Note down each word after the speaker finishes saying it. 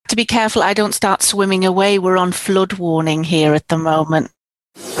to be careful I don't start swimming away. We're on flood warning here at the moment.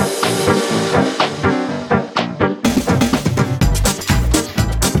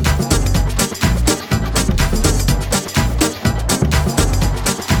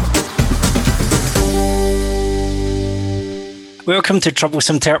 Welcome to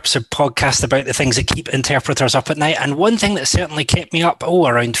Troublesome Terps, a podcast about the things that keep interpreters up at night. And one thing that certainly kept me up,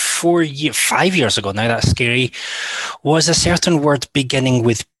 around 5 years ago now, that's scary, was a certain word beginning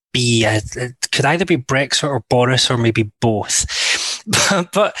with B. It could either be Brexit or Boris or maybe both.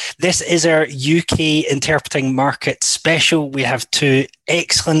 But this is our UK interpreting market special. We have two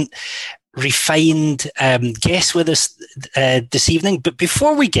excellent, refined guests with us this evening. But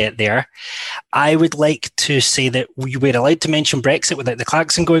before we get there, I would like to say that we were allowed to mention Brexit without the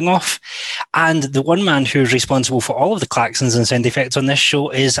klaxon going off. And the one man who's responsible for all of the klaxons and sound effects on this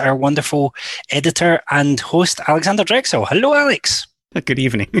show is our wonderful editor and host, Alexander Drexel. Hello, Alex. Good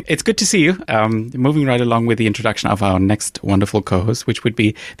evening. It's good to see you. Moving right along with the introduction of our next wonderful co-host, which would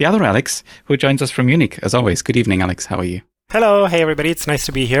be the other Alex, who joins us from Munich, as always. Good evening, Alex. How are you? Hello. Hey, everybody. It's nice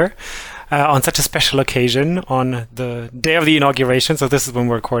to be here on such a special occasion on the day of the inauguration. So this is when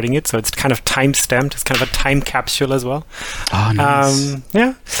we're recording it. So it's kind of time-stamped. It's kind of a time capsule as well. Oh, nice.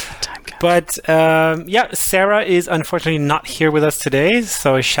 Yeah. But Sarah is unfortunately not here with us today.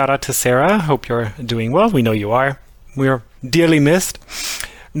 So shout out to Sarah. Hope you're doing well. We know you are. We're dearly missed.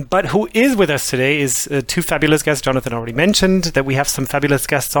 But who is with us today is two fabulous guests. Jonathan already mentioned that we have some fabulous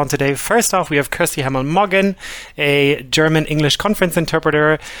guests on today. First off, we have Kirsty Hamel-Moggen, a German English conference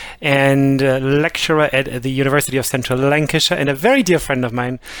interpreter and lecturer at the University of Central Lancashire and a very dear friend of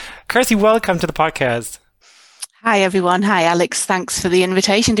mine. Kirsty, welcome to the podcast. Hi, everyone. Hi, Alex. Thanks for the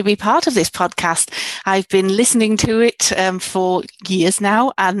invitation to be part of this podcast. I've been listening to it for years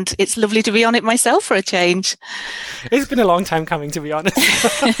now, and it's lovely to be on it myself for a change. It's been a long time coming, to be honest.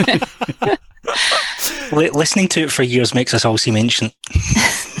 Listening to it for years makes us all seem ancient.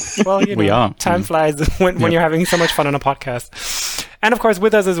 Well, we are. Time flies when you're having so much fun on a podcast. And of course,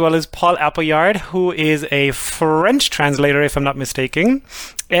 with us as well is Paul Appleyard, who is a French translator, if I'm not mistaken,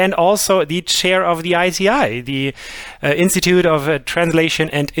 and also the chair of the ITI, the Institute of Translation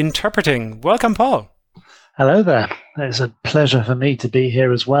and Interpreting. Welcome, Paul. Hello there. It's a pleasure for me to be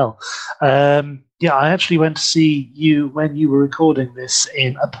here as well. I actually went to see you when you were recording this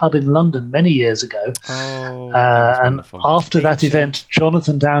in a pub in London many years ago. And wonderful. After that event,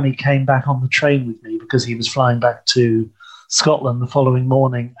 Jonathan Downey came back on the train with me because he was flying back to Scotland the following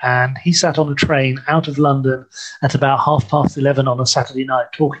morning, and he sat on a train out of London at about 11:30 on a Saturday night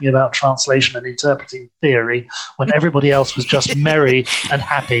talking about translation and interpreting theory when everybody else was just merry and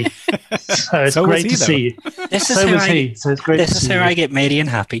happy. So it's great to see you. This is how I get merry and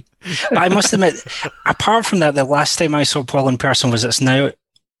happy. But I must admit, apart from that, the last time I saw Paul in person it's now,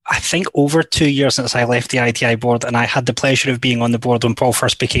 I think, over 2 years since I left the ITI board, and I had the pleasure of being on the board when Paul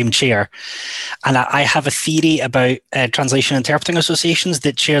first became chair. And I have a theory about translation and interpreting associations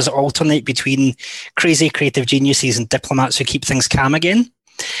that chairs alternate between crazy creative geniuses and diplomats who keep things calm again.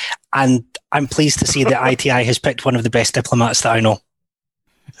 And I'm pleased to see that ITI has picked one of the best diplomats that I know.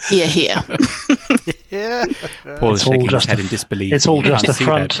 Hear, hear. Yeah. Paul is shaking his head in disbelief. It's all just a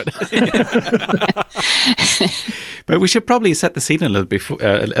front. But we should probably set the scene a little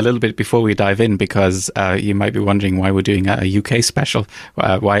bit before we dive in, because you might be wondering why we're doing a UK special.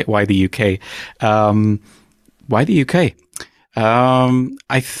 Why the UK? Why the UK?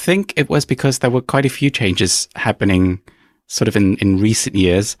 I think it was because there were quite a few changes happening sort of in recent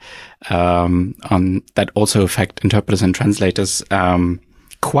years on that also affect interpreters and translators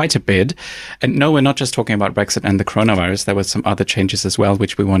quite a bit. And no, we're not just talking about Brexit and the coronavirus. There were some other changes as well,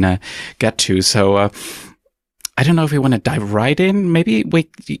 which we want to get to. So I don't know if we want to dive right in. Maybe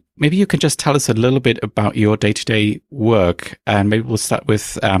you can just tell us a little bit about your day-to-day work, and maybe we'll start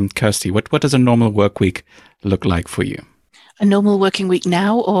with Kirsty. What does a normal work week look like for you? A normal working week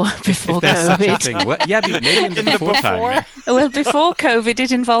now or before COVID? Well, yeah, maybe in the before time. Well, before COVID,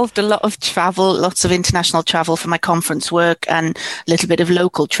 it involved a lot of travel, lots of international travel for my conference work and a little bit of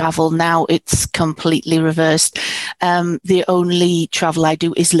local travel. Now it's completely reversed. The only travel I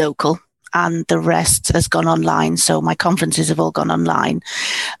do is local, and the rest has gone online. So my conferences have all gone online.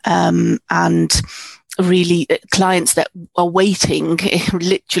 And really clients that are waiting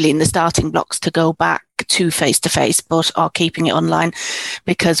literally in the starting blocks to go back to face-to-face, but are keeping it online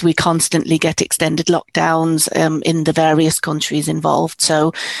because we constantly get extended lockdowns in the various countries involved.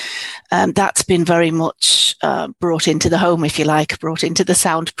 So that's been very much brought into the home, if you like, brought into the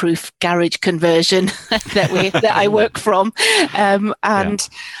soundproof garage conversion that I work from.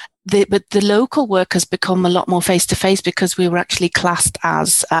 but the local work has become a lot more face-to-face because we were actually classed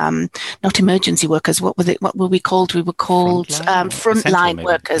as not emergency workers. What were we called? We were called frontline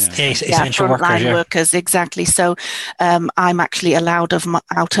workers. Yeah. Essential frontline workers, exactly. So I'm actually allowed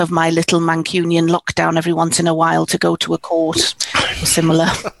out of my little Mancunian lockdown every once in a while to go to a court or similar.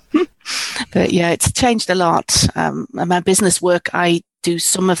 But yeah, it's changed a lot. My business work, I do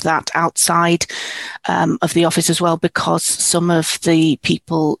some of that outside of the office as well, because some of the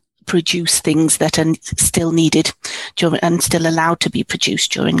people produce things that are still needed and still allowed to be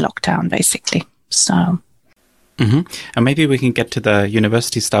produced during lockdown, basically. So. Mm-hmm. And maybe we can get to the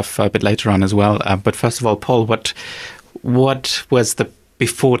university stuff a bit later on as well. But first of all, Paul, what was the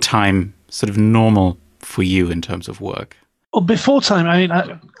before time sort of normal for you in terms of work? Well, before time, I mean,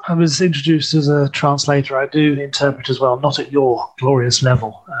 I was introduced as a translator. I do interpret as well, not at your glorious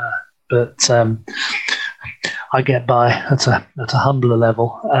level, but I get by at a humbler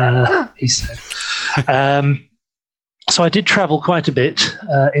level, he said. So I did travel quite a bit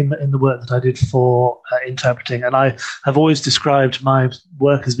in the work that I did for interpreting, and I have always described my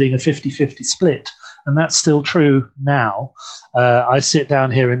work as being a 50-50 split, and that's still true now. I sit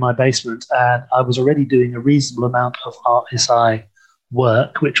down here in my basement, and I was already doing a reasonable amount of RSI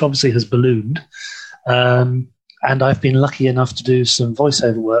work, which obviously has ballooned. And I've been lucky enough to do some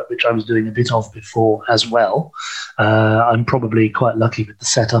voiceover work, which I was doing a bit of before as well. I'm probably quite lucky with the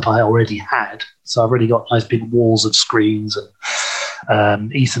setup I already had. So I've already got nice big walls of screens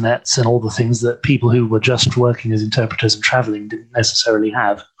and Ethernets and all the things that people who were just working as interpreters and traveling didn't necessarily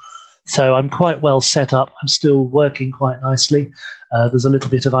have. So I'm quite well set up. I'm still working quite nicely. There's a little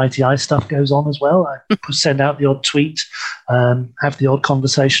bit of ITI stuff goes on as well. I send out the odd tweet, have the odd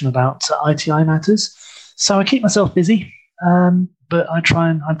conversation about ITI matters. So I keep myself busy, but I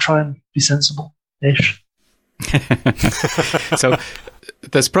try and be sensible-ish. So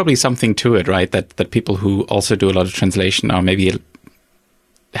there's probably something to it, right? That people who also do a lot of translation are maybe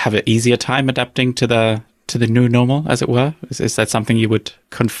have an easier time adapting to the new normal, as it were. Is that something you would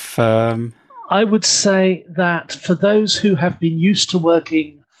confirm? I would say that for those who have been used to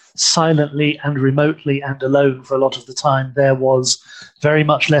working silently and remotely and alone for a lot of the time, there was very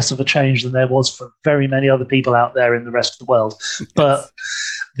much less of a change than there was for very many other people out there in the rest of the world. But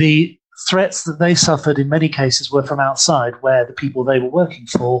the threats that they suffered in many cases were from outside, where the people they were working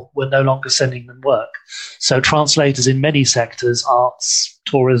for were no longer sending them work. So translators in many sectors, arts,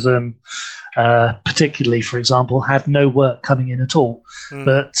 tourism, particularly, for example, had no work coming in at all.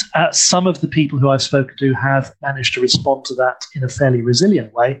 But some of the people who I've spoken to have managed to respond to that in a fairly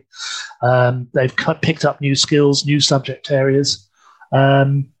resilient way. They've picked up new skills, new subject areas.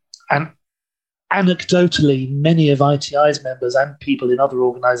 And anecdotally, many of ITI's members and people in other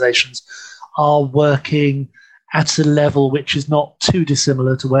organizations are working at a level which is not too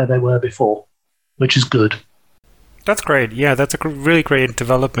dissimilar to where they were before, which is good. That's great. Yeah, that's a really great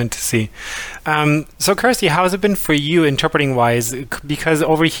development to see. So, Kirsty, how has it been for you interpreting-wise? Because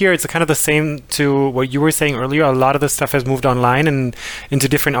over here, it's kind of the same to what you were saying earlier. A lot of the stuff has moved online and into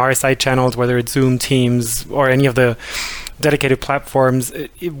different RSI channels, whether it's Zoom, Teams, or any of the dedicated platforms.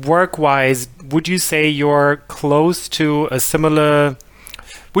 Work-wise, would you say you're close to a similar...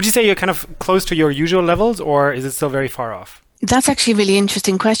 Would you say you're kind of close to your usual levels, or is it still very far off? That's actually a really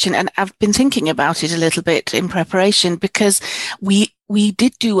interesting question. And I've been thinking about it a little bit in preparation, because we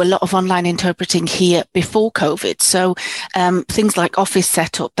did do a lot of online interpreting here before COVID. So things like office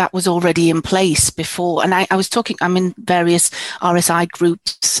setup, that was already in place before. And I was talking, I'm in various RSI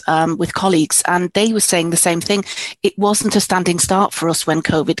groups with colleagues, and they were saying the same thing. It wasn't a standing start for us when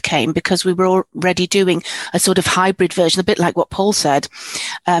COVID came, because we were already doing a sort of hybrid version, a bit like what Paul said,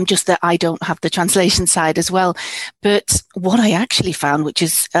 just that I don't have the translation side as well. But what I actually found, which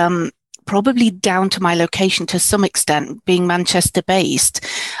is probably down to my location to some extent, being Manchester based,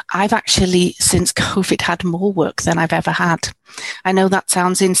 I've actually, since COVID, had more work than I've ever had. I know that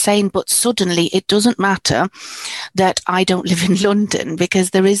sounds insane, but suddenly it doesn't matter that I don't live in London, because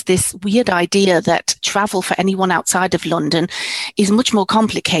there is this weird idea that travel for anyone outside of London is much more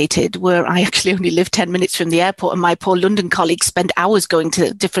complicated, where I actually only live 10 minutes from the airport, and my poor London colleagues spend hours going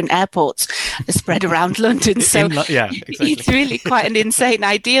to different airports spread around London. So exactly. It's really quite an insane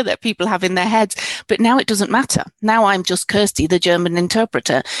idea that people have in their heads. But now it doesn't matter. Now I'm just Kirsty, the German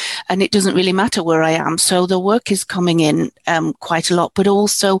interpreter, and it doesn't really matter where I am. So the work is coming in quite a lot, but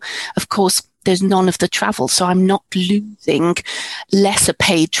also, of course, there's none of the travel. So I'm not losing lesser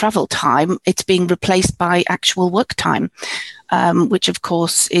paid travel time. It's being replaced by actual work time. which of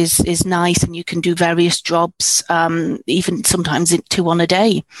course is nice, and you can do various jobs, even sometimes 2 on a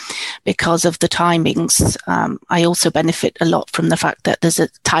day because of the timings. I also benefit a lot from the fact that there's a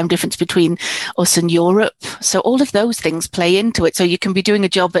time difference between us and Europe. So all of those things play into it. So you can be doing a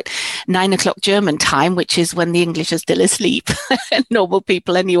job at 9 o'clock German time, which is when the English are still asleep, normal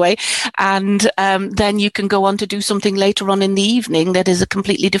people anyway. And then you can go on to do something later on in the evening that is a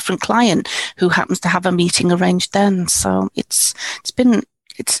completely different client who happens to have a meeting arranged then. So it's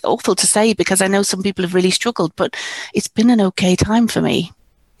awful to say because I know some people have really struggled, but it's been an okay time for me.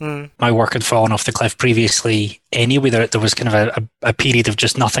 My work had fallen off the cliff previously anyway. There was kind of a period of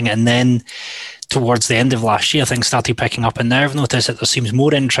just nothing, and then towards the end of last year, things started picking up, and now I've noticed that there seems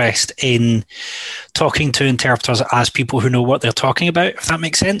more interest in talking to interpreters as people who know what they're talking about, if that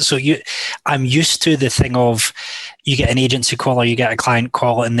makes sense. So I'm used to the thing of you get an agency call or you get a client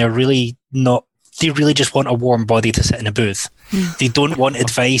call, and they really just want a warm body to sit in a booth. They don't want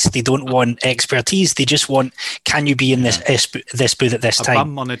advice. They don't want expertise. They just want, can you be in this booth at this time? A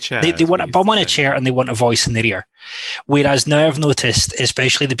bum on a chair. They want a bum on a chair, and they want a voice in their ear. Whereas now I've noticed,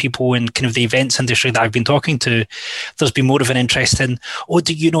 especially the people in kind of the events industry that I've been talking to, there's been more of an interest in,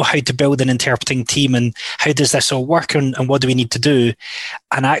 do you know how to build an interpreting team, and how does this all work, and what do we need to do?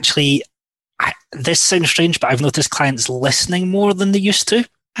 And actually, this sounds strange, but I've noticed clients listening more than they used to.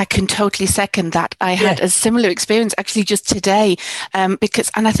 I can totally second that. I had a similar experience actually just today, and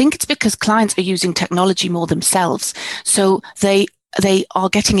I think it's because clients are using technology more themselves. So they are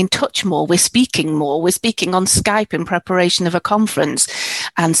getting in touch more. We're speaking more. We're speaking on Skype in preparation of a conference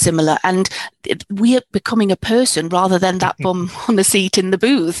and similar. And we are becoming a person rather than that bum on the seat in the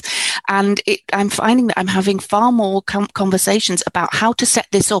booth. And I'm finding that I'm having far more conversations about how to set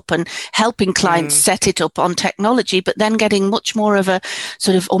this up and helping clients set it up on technology, but then getting much more of a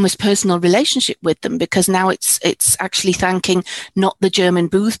sort of almost personal relationship with them, because now it's actually thanking not the German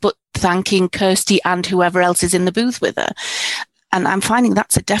booth, but thanking Kirsty and whoever else is in the booth with her. And I'm finding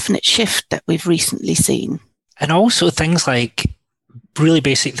that's a definite shift that we've recently seen. And also things like really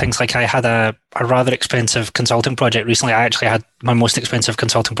basic things, like I had a rather expensive consulting project recently. I actually had my most expensive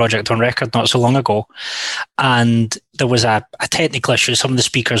consulting project on record not so long ago. And there was a technical issue. Some of the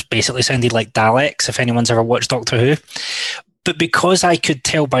speakers basically sounded like Daleks, if anyone's ever watched Doctor Who. But because I could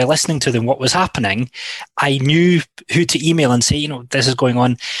tell by listening to them what was happening, I knew who to email and say, this is going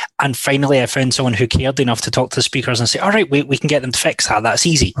on. And finally, I found someone who cared enough to talk to the speakers and say, all right, we can get them to fix that. That's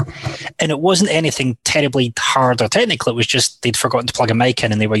easy. And it wasn't anything terribly hard or technical. It was just they'd forgotten to plug a mic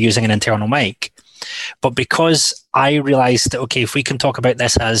in and they were using an internal mic. But because I realized that, okay, if we can talk about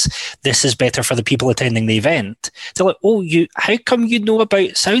this as this is better for the people attending the event, they're like, how come you know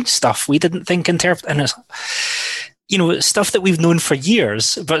about sound stuff? We didn't think interpret. And it's, stuff that we've known for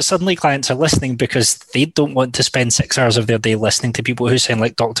years, but suddenly clients are listening because they don't want to spend 6 hours of their day listening to people who sound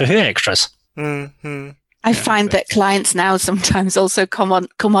like Doctor Who extras. Mm-hmm. I find that clients now sometimes also come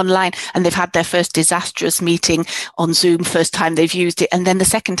online and they've had their first disastrous meeting on Zoom, first time they've used it, and then the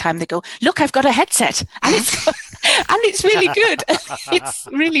second time they go, look, I've got a headset, and it's really good. It's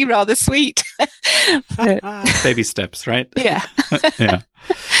really rather sweet. Baby steps, right? Yeah. Yeah.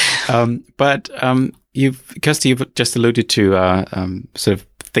 Kirsty, you've just alluded to sort of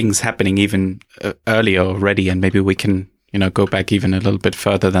things happening even earlier already, and maybe we can, go back even a little bit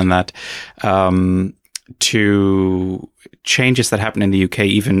further than that, to changes that happened in the UK,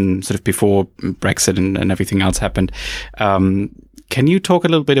 even sort of before Brexit and everything else happened. Can you talk a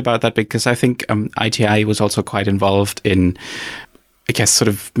little bit about that? Because I think ITI was also quite involved in, I guess, sort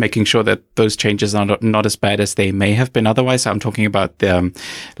of making sure that those changes are not as bad as they may have been otherwise. I'm talking about the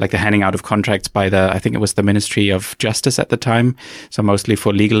handing out of contracts by I think it was the Ministry of Justice at the time. So mostly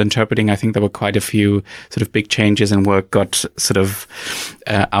for legal interpreting. I think there were quite a few sort of big changes, and work got sort of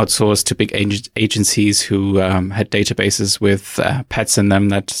outsourced to big agencies who had databases with pets in them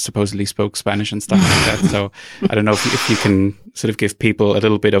that supposedly spoke Spanish and stuff like that. So I don't know if you can sort of give people a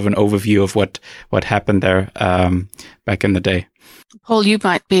little bit of an overview of what happened there back in the day. Paul, you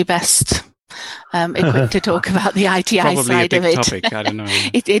might be best equipped to talk about the ITI Probably side a of big it. Topic. I don't know.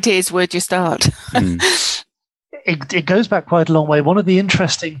 It is. Where'd you start? It goes back quite a long way. One of the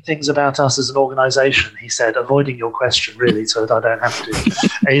interesting things about us as an organisation, he said, avoiding your question really, so that I don't have to,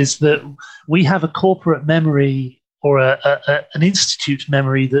 is that we have a corporate memory or an institute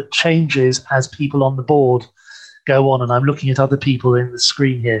memory that changes as people on the board go on. And I'm looking at other people in the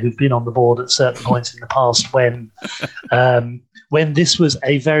screen here who've been on the board at certain points in the past when this was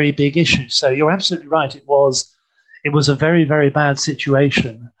a very big issue. So you're absolutely right. It was a very, very bad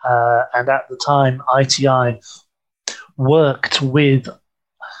situation. And at the time, ITI worked with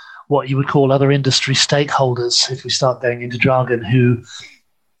what you would call other industry stakeholders, if we start going into jargon, who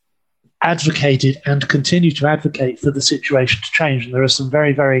advocated and continue to advocate for the situation to change. And there are some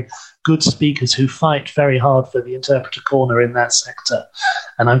very, very good speakers who fight very hard for the interpreter corner in that sector.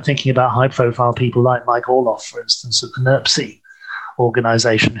 And I'm thinking about high-profile people like Mike Orloff, for instance, at the NERPC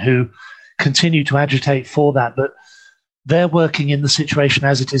organization, who continue to agitate for that. But they're working in the situation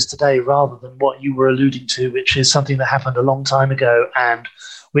as it is today rather than what you were alluding to, which is something that happened a long time ago and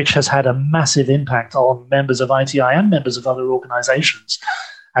which has had a massive impact on members of ITI and members of other organizations.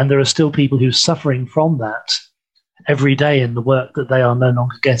 And there are still people who are suffering from that every day in the work that they are no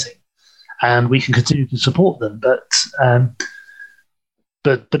longer getting. And we can continue to support them.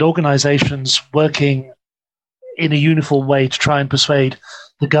 But organizations working in a uniform way to try and persuade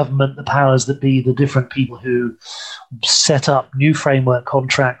the government, the powers that be, the different people who set up new framework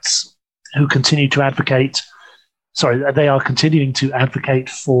contracts, who continue to advocate, they are continuing to advocate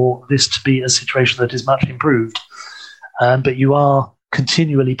for this to be a situation that is much improved. But you are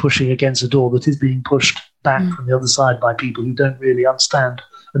continually pushing against a door that is being pushed back from the other side by people who don't really understand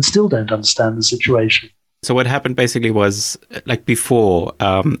and still don't understand the situation. So what happened basically was, like before,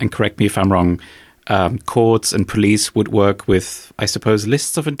 and correct me if I'm wrong, courts and police would work with, I suppose,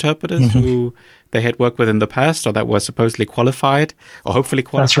 lists of interpreters who they had worked with in the past, or that were supposedly qualified, or hopefully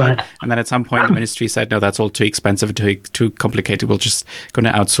qualified. That's right. And then at some point, the ministry said, no, that's all too expensive and too complicated. We're just going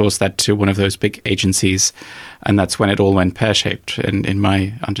to outsource that to one of those big agencies. And that's when it all went pear-shaped, in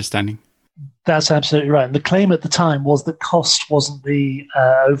my understanding. That's absolutely right. And the claim at the time was that cost wasn't the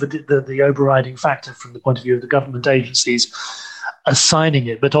overriding factor from the point of view of the government agencies assigning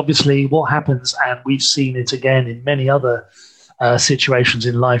it. But obviously what happens, and we've seen it again in many other situations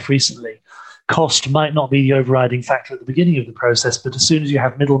in life recently, cost might not be the overriding factor at the beginning of the process, but as soon as you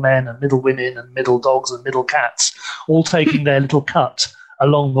have middlemen and middle women and middle dogs and middle cats all taking their little cut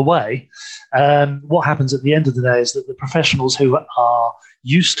along the way, what happens at the end of the day is that the professionals who are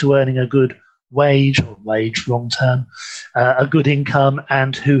used to earning a good wrong term, a good income,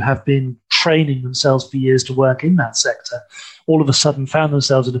 and who have been training themselves for years to work in that sector, all of a sudden found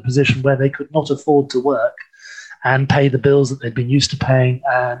themselves in a position where they could not afford to work and pay the bills that they'd been used to paying.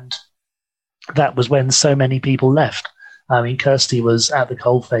 And that was when so many people left. I mean, Kirsty was at the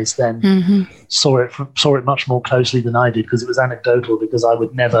coalface then, saw it much more closely than I did, because it was anecdotal, because I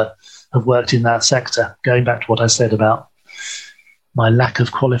would never have worked in that sector, going back to what I said about my lack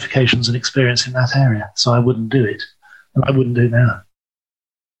of qualifications and experience in that area. So I wouldn't do it, and I wouldn't do it now.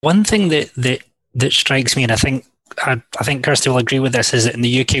 One thing that strikes me, and I think Kirsty will agree with this, is that in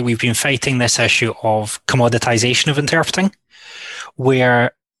the UK we've been fighting this issue of commoditization of interpreting,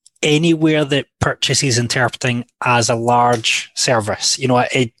 where anywhere that purchases interpreting as a large service,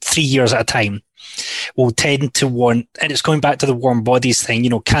 3 years at a time, will tend to want, and it's going back to the warm bodies thing,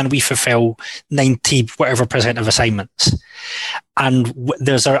 can we fulfill 90% of assignments? And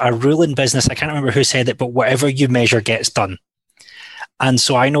there's a rule in business, I can't remember who said it, but whatever you measure gets done. And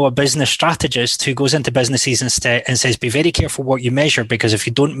so I know a business strategist who goes into businesses instead and says, be very careful what you measure, because if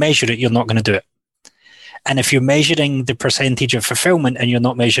you don't measure it, you're not going to do it. And if you're measuring the percentage of fulfillment and you're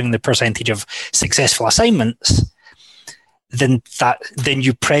not measuring the percentage of successful assignments, then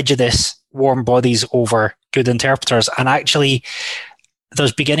you prejudice warm bodies over good interpreters. And actually,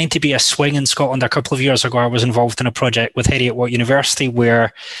 there's beginning to be a swing in Scotland. A couple of years ago, I was involved in a project with Heriot-Watt University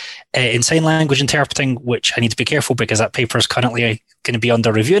where in sign language interpreting, which I need to be careful because that paper is currently going to be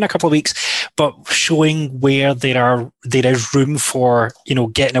under review in a couple of weeks, but showing where there is room for,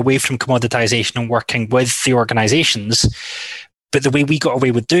 getting away from commoditization and working with the organizations. But the way we got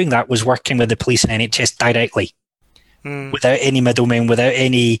away with doing that was working with the police and NHS directly, without any middlemen, without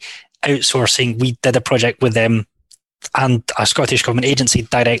any outsourcing. We did a project with them and a Scottish Government agency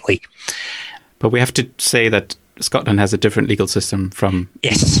directly. But we have to say that Scotland has a different legal system from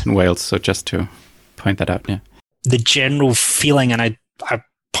Wales, so just to point that out, yeah. The general feeling, and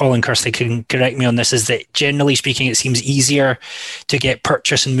Paul and Kirsty can correct me on this, is that generally speaking, it seems easier to get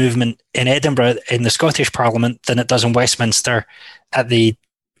purchase and movement in Edinburgh in the Scottish Parliament than it does in Westminster at the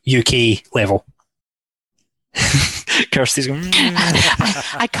UK level. Kirsty's going,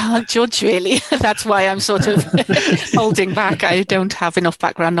 I can't judge, really. That's why I'm sort of holding back. I don't have enough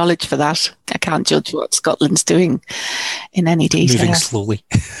background knowledge for that. I can't judge what Scotland's doing in any detail. Moving slowly.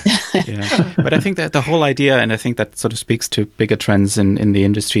 Yeah. But I think that the whole idea, and I think that sort of speaks to bigger trends in the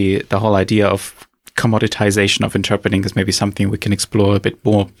industry, the whole idea of commoditization of interpreting is maybe something we can explore a bit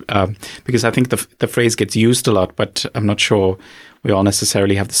more, because I think the phrase gets used a lot, but I'm not sure we all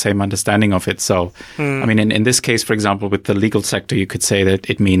necessarily have the same understanding of it. So, I mean, in this case, for example, with the legal sector, you could say that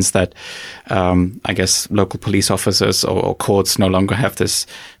it means that, I guess, local police officers or courts no longer have this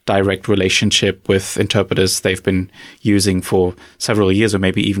direct relationship with interpreters they've been using for several years or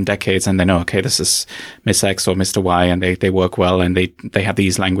maybe even decades, and they know, okay, this is Miss X or Mr. Y, and they work well and they have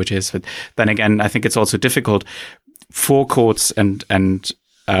these languages. But then again, I think it's also difficult for courts and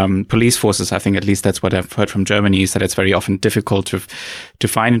police forces. I think at least that's what I've heard from Germany, is that it's very often difficult to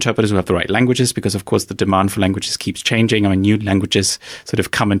find interpreters who have the right languages, because of course the demand for languages keeps changing. I mean, new languages sort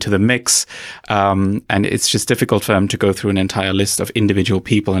of come into the mix, and it's just difficult for them to go through an entire list of individual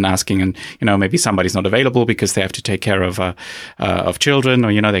people and asking, and maybe somebody's not available because they have to take care of children,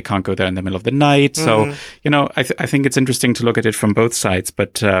 or they can't go there in the middle of the night. So I think it's interesting to look at it from both sides.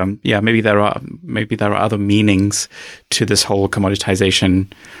 But maybe there are other meanings to this whole commoditization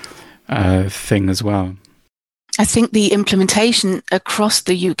thing as well. I think the implementation across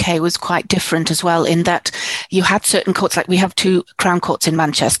the UK was quite different as well, in that you had certain courts, like we have 2 Crown Courts in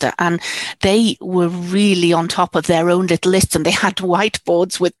Manchester, and they were really on top of their own little lists, and they had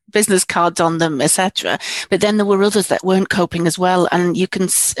whiteboards with business cards on them, etc. But then there were others that weren't coping as well, and you can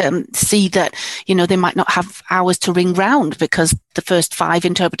see that they might not have hours to ring round because the first 5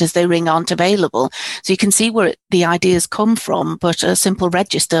 interpreters they ring aren't available. So you can see where the ideas come from, but a simple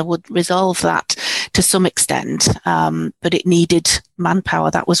register would resolve that to some extent. But it needed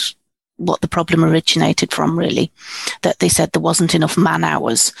manpower. That was what the problem originated from, really, that they said there wasn't enough man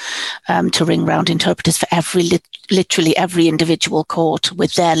hours to ring round interpreters for literally every individual court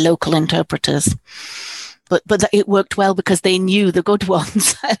with their local interpreters. But it worked well because they knew the good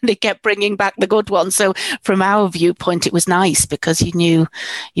ones and they kept bringing back the good ones. So from our viewpoint, it was nice because you knew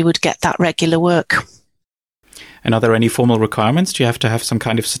you would get that regular work. And are there any formal requirements? Do you have to have some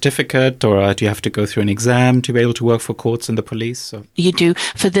kind of certificate, or do you have to go through an exam to be able to work for courts and the police? Or? You do.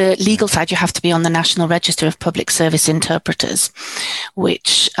 For the legal side, you have to be on the National Register of Public Service Interpreters,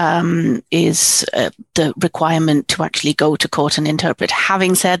 which is the requirement to actually go to court and interpret.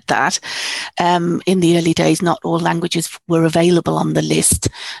 Having said that, in the early days, not all languages were available on the list.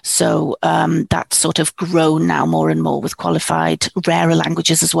 So that's sort of grown now more and more with qualified rarer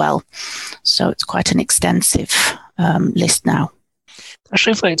languages as well. So it's quite an extensive list now. This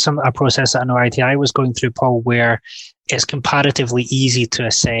reflects on a process that I know ITI was going through, Paul, where it's comparatively easy to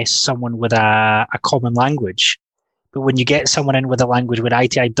assess someone with a common language. But when you get someone in with a language where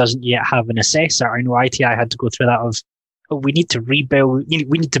ITI doesn't yet have an assessor, I know ITI had to go through that of, we need to rebuild,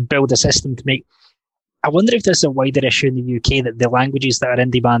 we need to build a system to make. I wonder if there's a wider issue in the UK that the languages that are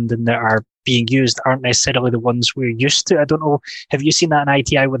in demand and that are being used aren't necessarily the ones we're used to. I don't know. Have you seen that in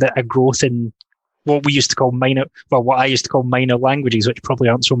ITI with a growth in what we used to call what I used to call minor languages, which probably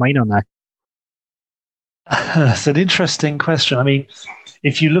aren't so minor now? That's an interesting question. I mean,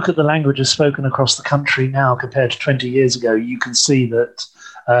 if you look at the languages spoken across the country now compared to 20 years ago, you can see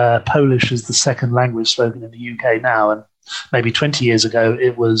that Polish is the second language spoken in the UK now. And maybe 20 years ago,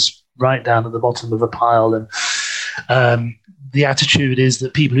 it was right down at the bottom of a pile. And the attitude is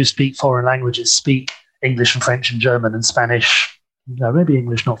that people who speak foreign languages speak English and French and German and Spanish. No, maybe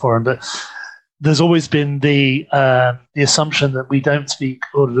English, not foreign, but there's always been the assumption that we don't speak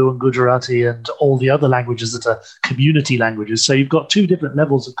Urdu and Gujarati and all the other languages that are community languages. So you've got 2 different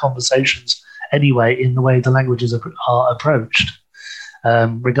levels of conversations anyway in the way the languages are approached,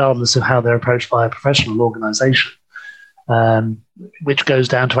 regardless of how they're approached by a professional organization, which goes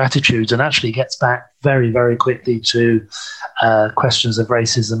down to attitudes and actually gets back very, very quickly to questions of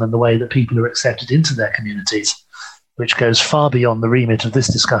racism and the way that people are accepted into their communities, which goes far beyond the remit of this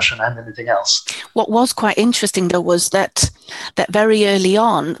discussion and anything else. What was quite interesting, though, was that very early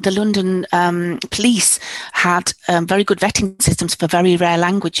on, the London police had very good vetting systems for very rare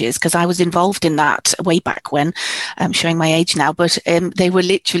languages, because I was involved in that way back when. I'm showing my age now, but they were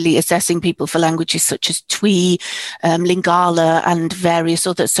literally assessing people for languages such as Twi, Lingala, and various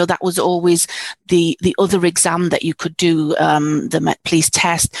others. So that was always the other exam that you could do, the Met Police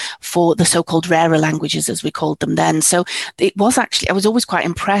test for the so-called rarer languages, as we called them then. So it was actually, I was always quite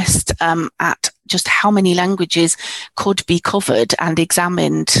impressed at just how many languages could be covered and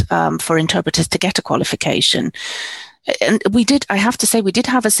examined for interpreters to get a qualification. And I have to say, we did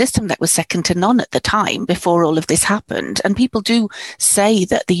have a system that was second to none at the time before all of this happened. And people do say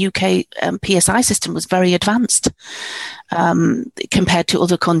that the UK PSI system was very advanced compared to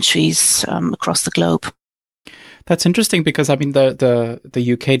other countries across the globe. That's interesting because, I mean, the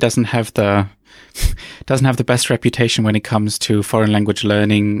UK doesn't have the best reputation when it comes to foreign language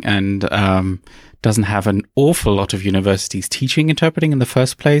learning, and doesn't have an awful lot of universities teaching interpreting in the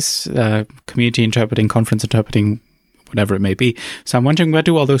first place, community interpreting, conference interpreting, whatever it may be. So I'm wondering, where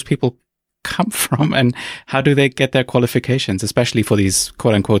do all those people come from, and how do they get their qualifications, especially for these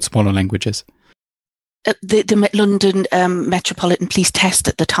quote-unquote smaller languages? The London Metropolitan Police test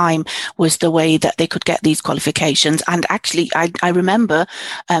at the time was the way that they could get these qualifications. And actually, I remember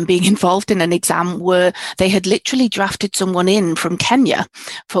being involved in an exam where they had literally drafted someone in from Kenya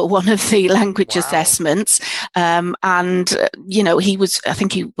for one of the language assessments. He was, I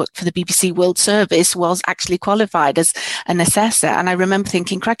think he worked for the BBC World Service, was actually qualified as an assessor. And I remember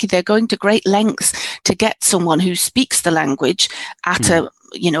thinking, cracky, they're going to great lengths to get someone who speaks the language at a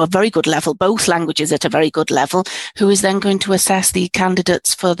very good level, both languages at a very good level, who is then going to assess the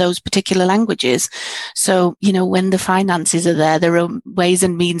candidates for those particular languages. So, when the finances are there are ways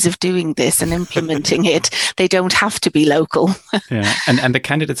and means of doing this and implementing it. They don't have to be local. Yeah. And the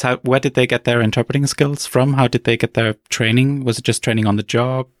candidates, where did they get their interpreting skills from? How did they get their training? Was it just training on the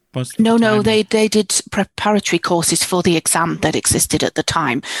job? No, they did preparatory courses for the exam that existed at the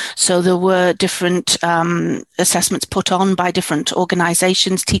time. So there were different assessments put on by different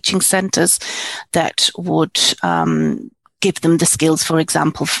organisations, teaching centres that would give them the skills, for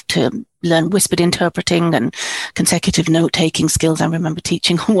example, to learn whispered interpreting and consecutive note-taking skills. I remember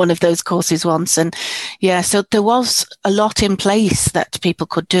teaching on one of those courses once. And so there was a lot in place that people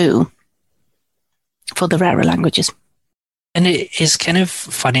could do for the rarer languages. And it is kind of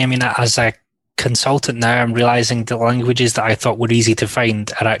funny. I mean, as a consultant now, I'm realizing the languages that I thought were easy to find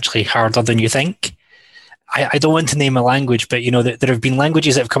are actually harder than you think. I don't want to name a language, but there have been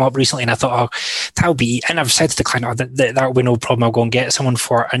languages that have come up recently, and I thought, that'll be. And I've said to the client, that'll be no problem. I'll go and get someone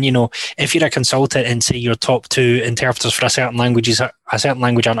for it. And if you're a consultant and say your top 2 interpreters for a certain language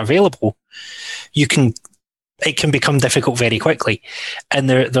aren't available, it can become difficult very quickly. And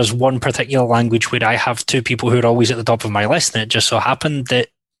there's one particular language where I have 2 people who are always at the top of my list, and it just so happened that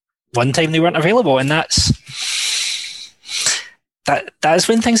one time they weren't available, and that's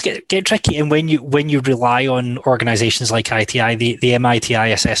when things get tricky. And when you rely on organisations like ITI, the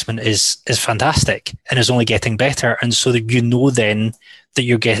MITI assessment is fantastic and is only getting better, and so that then that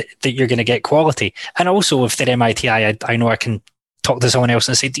you're going to get quality. And also, if they're MITI, I know I can talk to someone else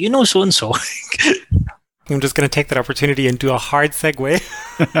and say, do you know so and so? I'm just going to take that opportunity and do a hard segue.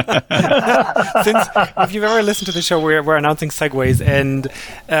 Since, if you've ever listened to the show, we're announcing segues, and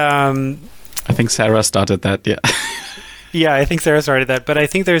I think Sarah started that. Yeah. Yeah, I think Sarah started that. But I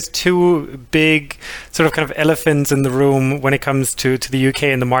think there's 2 big sort of kind of elephants in the room when it comes to the UK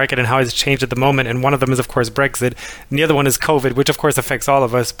and the market and how it's changed at the moment. And one of them is, of course, Brexit. And the other one is COVID, which, of course, affects all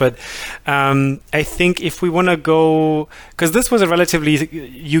of us. But I think if we want to go... Because this was a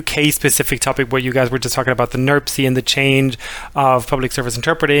relatively UK-specific topic where you guys were just talking about the NERPC and the change of public service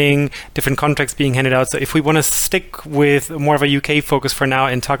interpreting, different contracts being handed out. So if we want to stick with more of a UK focus for now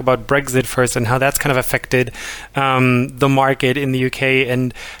and talk about Brexit first and how that's kind of affected the market in the UK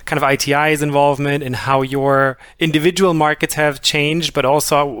and kind of ITI's involvement and how your individual markets have changed, but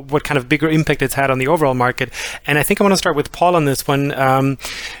also what kind of bigger impact it's had on the overall market. And I think I want to start with Paul on this one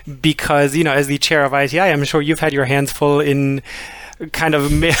because, as the chair of ITI, I'm sure you've had your hands full in kind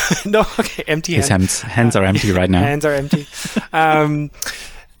of empty hands. His hands are empty right now. Hands are empty.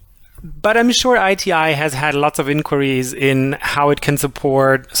 But I'm sure ITI has had lots of inquiries in how it can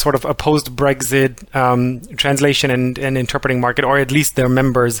support sort of a post-Brexit translation and interpreting market, or at least their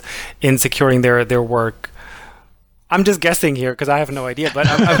members in securing their work. I'm just guessing here because I have no idea, but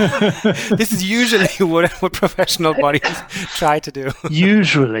this is usually what professional bodies try to do.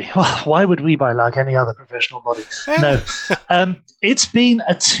 Usually. Well, why would we buy like any other professional body? No. It's been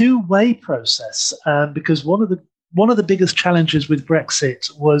a 2-way process because one of the biggest challenges with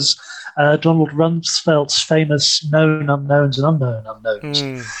Brexit was Donald Rumsfeld's famous known unknowns and unknown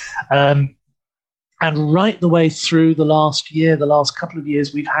unknowns. And right the way through the last couple of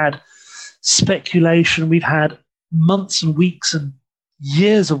years, we've had speculation, we've had months and weeks and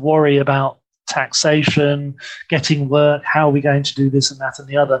years of worry about taxation, getting work, how are we going to do this and that and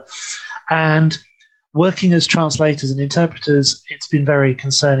the other. And working as translators and interpreters, it's been very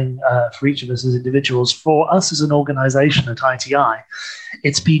concerning for each of us as individuals. For us as an organization at ITI,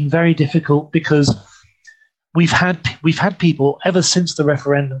 it's been very difficult because we've had people ever since the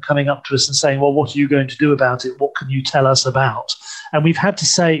referendum coming up to us and saying, well, what are you going to do about it? What can you tell us about? And we've had to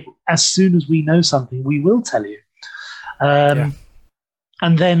say, as soon as we know something, we will tell you. And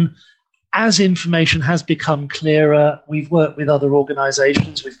then as information has become clearer, we've worked with other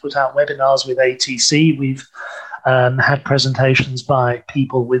organizations. We've put out webinars with ATC. We've had presentations by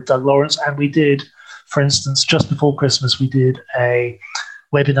people with Doug Lawrence. And we did, for instance, just before Christmas, we did a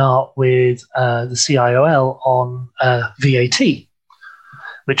webinar with the CIOL on VAT,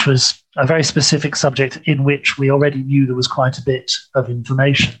 which was a very specific subject in which we already knew there was quite a bit of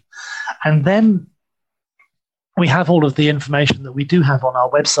information. And then we have all of the information that we do have on our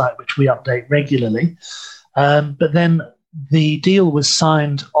website, which we update regularly. But then the deal was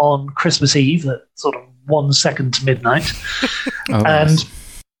signed on Christmas Eve at sort of 1 second to midnight.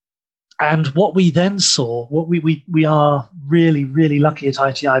 And what we then saw, what we are really, really lucky at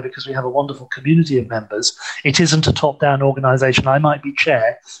ITI because we have a wonderful community of members. It isn't a top-down organization. I might be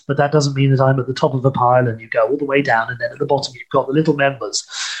chair, but that doesn't mean that I'm at the top of the pile and you go all the way down and then at the bottom you've got the little members.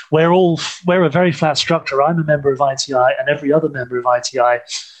 We're a very flat structure. I'm a member of ITI and every other member of ITI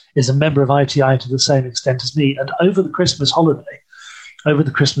is a member of ITI to the same extent as me. And over the Christmas holiday, over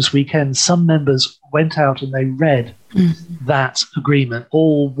the Christmas weekend, some members went out and they read that agreement,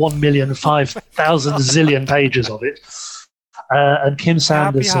 all 1,005,000 zillion pages of it. And Kim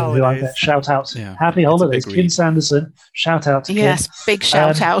Sanderson, who I met, shout out to. Yeah, Happy holidays. Kim Sanderson, shout out to Kim. Yes, big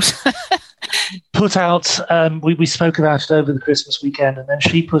shout out. Put out, we spoke about it over the Christmas weekend, and then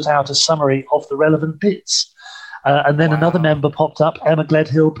she put out a summary of the relevant bits. And then another member popped up, Emma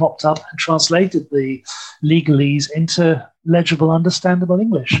Gledhill popped up and translated the legalese into legible, understandable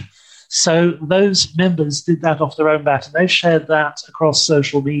English. So those members did that off their own bat, and they've shared that across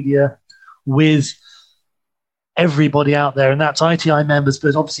social media with everybody out there, and that's ITI members,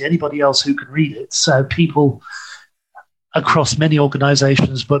 but obviously anybody else who can read it. So people across many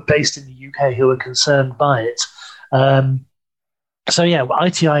organisations, but based in the UK, who are concerned by it. So yeah,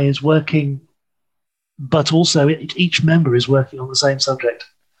 ITI is working, but also each member is working on the same subject.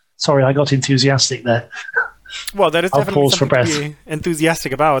 Sorry, I got enthusiastic there. Well, that is definitely something to be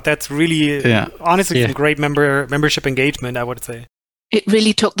enthusiastic about. That's really, honestly, some great membership engagement, I would say. It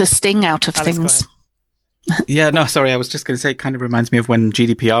really took the sting out of things. Yeah, no, sorry. I was just going to say, it kind of reminds me of when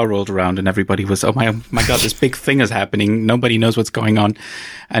GDPR rolled around and everybody was, oh my God, this big thing is happening. Nobody knows what's going on.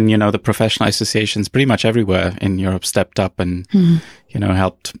 And, the professional associations pretty much everywhere in Europe stepped up and,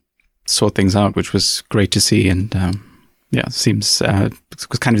 helped sort things out, which was great to see. And, seems it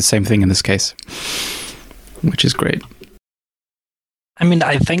was kind of the same thing in this case, which is great. I mean,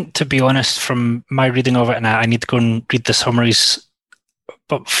 I think, to be honest, from my reading of it, and I need to go and read the summaries,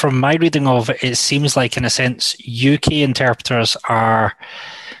 but from my reading of it, it seems like, in a sense, UK interpreters are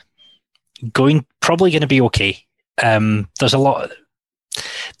probably going to be okay. There's a lot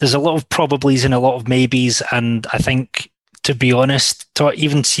of probablys and a lot of maybes, and I think, to be honest,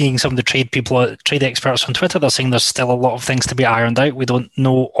 even seeing some of the trade experts on Twitter, they're saying there's still a lot of things to be ironed out. We don't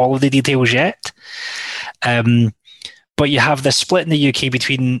know all of the details yet. But you have this split in the UK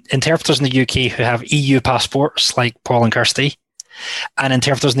between interpreters in the UK who have EU passports, like Paul and Kirsty, and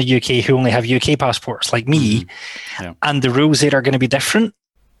interpreters in the UK who only have UK passports, like me. Yeah. And the rules there are going to be different.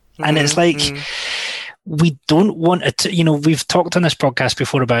 And it's like, we don't want it to, we've talked on this podcast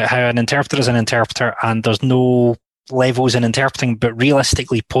before about how an interpreter is an interpreter and there's no levels in interpreting, but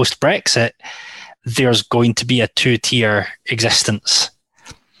realistically, post-Brexit, there's going to be a two-tier existence.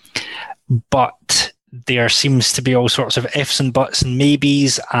 But there seems to be all sorts of ifs and buts and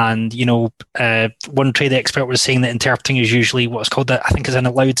maybes, and one trade expert was saying that interpreting is usually what's called, I think, is an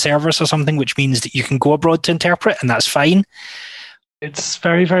allowed service or something, which means that you can go abroad to interpret, and that's fine. It's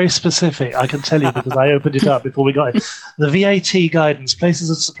very, very specific, I can tell you, because I opened it up before we got it. The VAT guidance,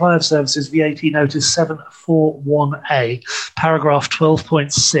 places of supply of services, VAT notice 741A, paragraph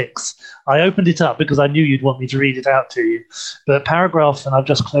 12.6. I opened it up because I knew you'd want me to read it out to you. But and I've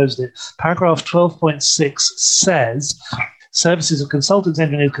just closed it, paragraph 12.6 says, services of consultants,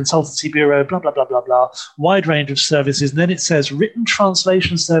 engineers, consultancy bureau, blah, blah, blah, blah, blah, wide range of services. And then it says written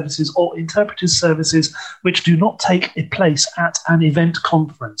translation services or interpretive services which do not take place at an event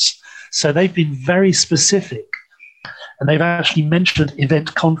conference. So they've been very specific, and they've actually mentioned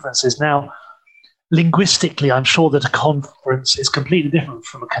event conferences. Now, linguistically, I'm sure that a conference is completely different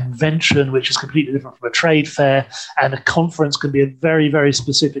from a convention, which is completely different from a trade fair, and a conference can be a very, very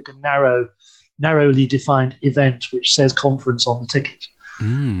specific and narrowly defined event which says conference on the ticket.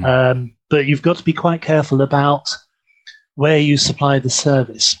 But you've got to be quite careful about where you supply the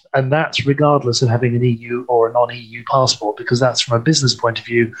service, and that's regardless of having an EU or a non-EU passport, because that's from a business point of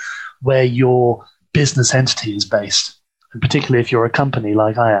view where your business entity is based, and particularly if you're a company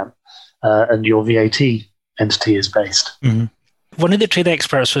like I am, and your VAT entity is based. Mm-hmm. One of the trade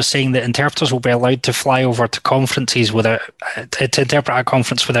experts was saying that interpreters will be allowed to fly over to conferences to interpret at a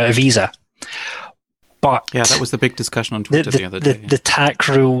conference without a visa. But yeah, that was the big discussion on Twitter the other day. The tax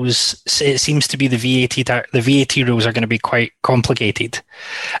rules, it seems to be the VAT rules are going to be quite complicated.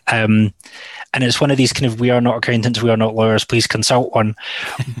 And it's one of these kind of, we are not accountants, we are not lawyers, please consult one.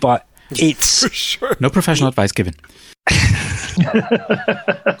 But it's... For sure. No professional advice given.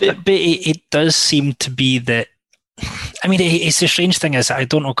 but it does seem to be that. I mean, it's the strange thing is, I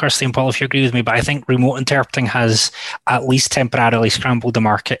don't know, Kirsty and Paul, if you agree with me, but I think remote interpreting has at least temporarily scrambled the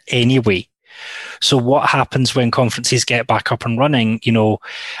market anyway. So what happens when conferences get back up and running? You know,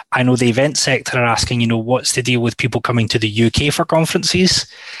 I know the event sector are asking, you know, what's the deal with people coming to the UK for conferences?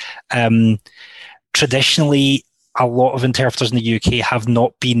 Traditionally, a lot of interpreters in the UK have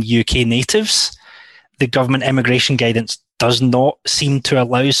not been UK natives. The government immigration guidance does not seem to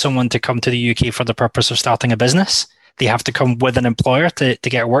allow someone to come to the UK for the purpose of starting a business. They have to come with an employer to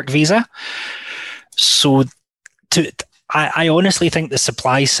get a work visa. So I honestly think the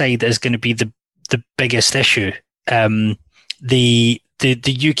supply side is going to be the biggest issue. The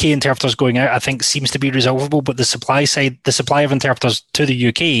UK interpreters going out, I think, seems to be resolvable, but the supply side, the supply of interpreters to the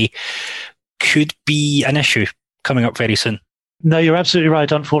UK could be an issue coming up very soon. No, you're absolutely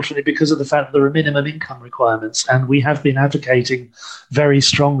right, unfortunately, because of the fact that there are minimum income requirements. And we have been advocating very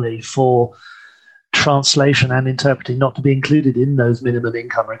strongly for translation and interpreting not to be included in those minimum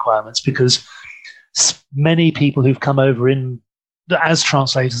income requirements, because many people who've come over in as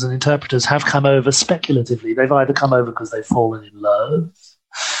translators and interpreters have come over speculatively. They've either come over because they've fallen in love,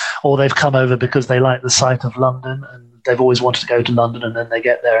 or they've come over because they like the sight of London and they've always wanted to go to London, and then they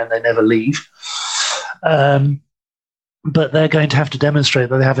get there and they never leave. But they're going to have to demonstrate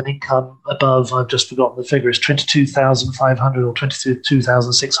that they have an income above, I've just forgotten the figure, it's £22,500 or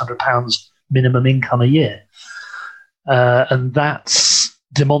 £22,600 minimum income a year. And that's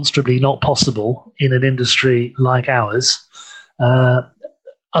demonstrably not possible in an industry like ours,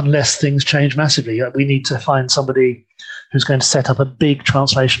 unless things change massively. We need to find somebody who's going to set up a big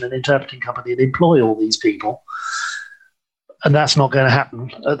translation and interpreting company and employ all these people. And that's not going to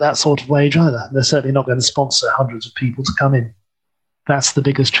happen at that sort of wage either. They're certainly not going to sponsor hundreds of people to come in. That's the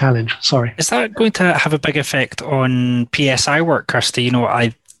biggest challenge. Sorry. Is that going to have a big effect on PSI work, Kirsty? You know,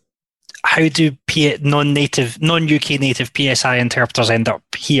 how do non-UK native PSI interpreters end up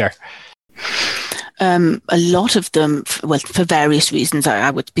here? A lot of them, well, for various reasons,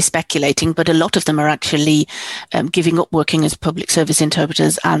 I would be speculating, but a lot of them are actually giving up working as public service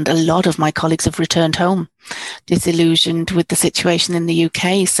interpreters, and a lot of my colleagues have returned home, disillusioned with the situation in the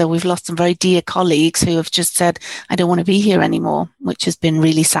UK. So we've lost some very dear colleagues who have just said, I don't want to be here anymore, which has been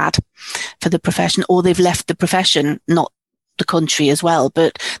really sad for the profession, or they've left the profession, not the country as well,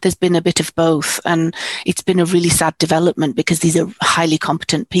 but there's been a bit of both, and it's been a really sad development because these are highly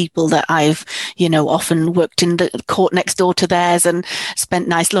competent people that I've, often worked in the court next door to theirs and spent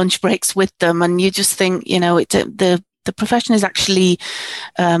nice lunch breaks with them, and you just think, the profession is actually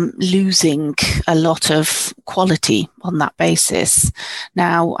losing a lot of quality on that basis.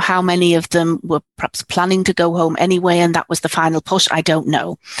 Now, how many of them were perhaps planning to go home anyway, and that was the final push? I don't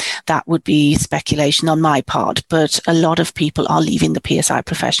know. That would be speculation on my part, but a lot of people are leaving the PSI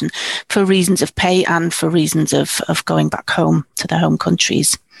profession for reasons of pay and for reasons of going back home to their home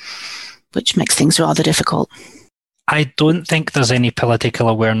countries, which makes things rather difficult. I don't think there's any political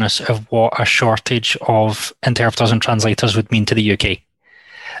awareness of what a shortage of interpreters and translators would mean to the UK.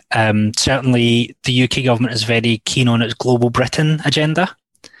 Certainly, the UK government is very keen on its Global Britain agenda.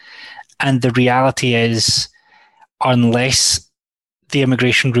 And the reality is, unless the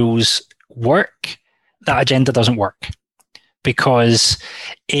immigration rules work, that agenda doesn't work. Because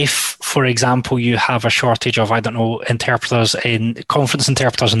if, for example, you have a shortage of, conference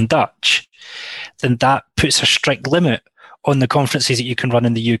interpreters in Dutch, then that puts a strict limit on the conferences that you can run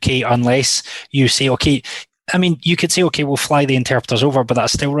in the UK, unless you say, okay, you could say, okay, we'll fly the interpreters over, but that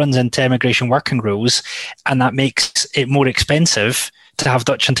still runs into immigration working rules, and that makes it more expensive to have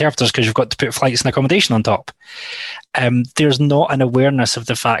Dutch interpreters because you've got to put flights and accommodation on top. There's not an awareness of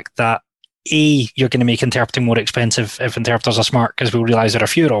the fact that A, you're going to make interpreting more expensive if interpreters are smart, because we'll realise there are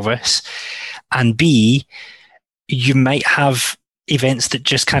fewer of us, and B, you might have events that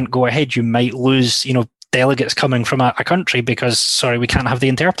just can't go ahead. You might lose, delegates coming from a country because, we can't have the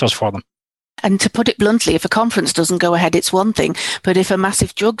interpreters for them. And to put it bluntly, if a conference doesn't go ahead, it's one thing. But if a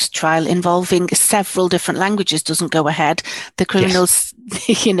massive drugs trial involving several different languages doesn't go ahead, the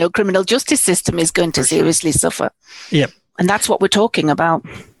criminal justice system is going to seriously suffer. Yep. And that's what we're talking about.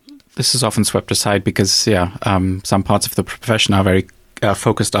 This is often swept aside because, some parts of the profession are very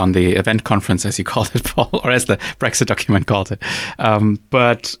focused on the event conference, as you called it, Paul, or as the Brexit document called it.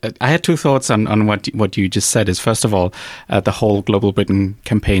 But I had two thoughts on what you just said. Is first of all, the whole Global Britain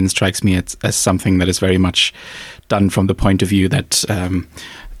campaign strikes me as something that is very much done from the point of view that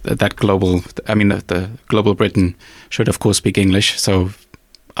the Global Britain should, of course, speak English. So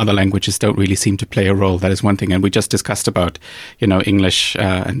other languages don't really seem to play a role. That is one thing. And we just discussed about, English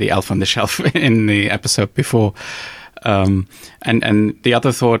and the elf on the shelf in the episode before. And the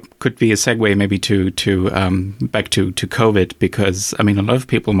other thought could be a segue maybe to back to COVID, because I mean, a lot of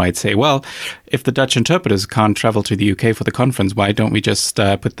people might say, well, if the Dutch interpreters can't travel to the UK for the conference, why don't we just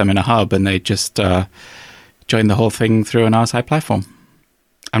put them in a hub and they just join the whole thing through an RSI platform?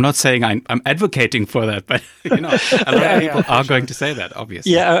 I'm not saying I'm advocating for that, but a lot of people are going to say that,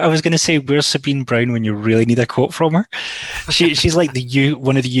 obviously. Yeah, I was going to say, where's Sabine Brown when you really need a quote from her? She's like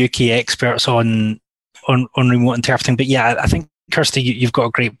one of the UK experts on remote interpreting. But yeah, I think, Kirsty, you've got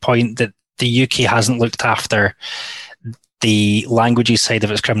a great point that the UK hasn't looked after the languages side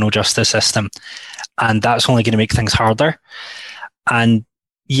of its criminal justice system, and that's only going to make things harder. And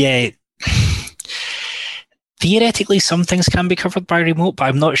yeah, theoretically, some things can be covered by remote, but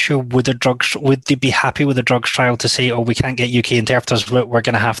I'm not sure would they be happy with a drugs trial to say, oh, we can't get UK interpreters, we're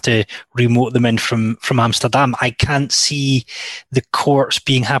going to have to remote them in from Amsterdam. I can't see the courts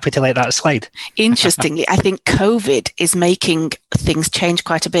being happy to let that slide. Interestingly, I think COVID is making things change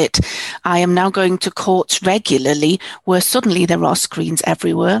quite a bit. I am now going to courts regularly where suddenly there are screens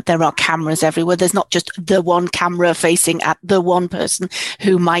everywhere, there are cameras everywhere. There's not just the one camera facing at the one person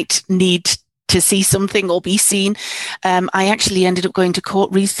who might need to see something or be seen. I actually ended up going to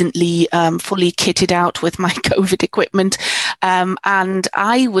court recently, fully kitted out with my COVID equipment. And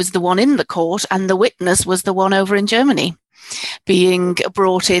I was the one in the court and the witness was the one over in Germany, being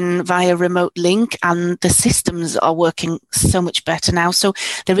brought in via remote link, and the systems are working so much better now. So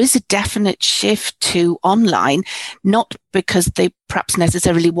there is a definite shift to online, not because they perhaps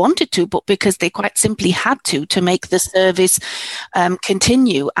necessarily wanted to, but because they quite simply had to make the service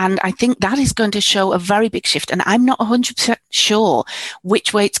continue. And I think that is going to show a very big shift. And I'm not 100% sure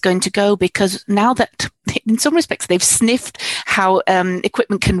which way it's going to go, because now that in some respects they've sniffed how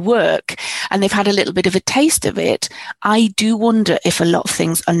equipment can work and they've had a little bit of a taste of it, I do wonder if a lot of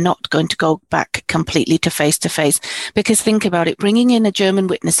things are not going to go back completely to face. Because think about it, bringing in a German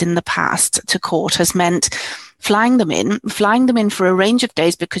witness in the past to court has meant flying them in for a range of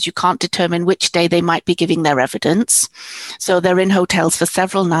days, because you can't determine which day they might be giving their evidence. So they're in hotels for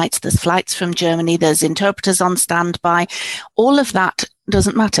several nights. There's flights from Germany. There's interpreters on standby. All of that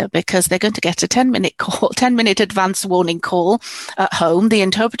doesn't matter, because they're going to get a 10-minute advance warning call at home. The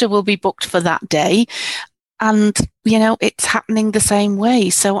interpreter will be booked for that day. And, it's happening the same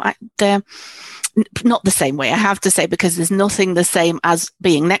way. So they're not the same way, I have to say, because there's nothing the same as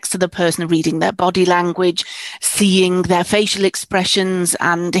being next to the person, reading their body language, seeing their facial expressions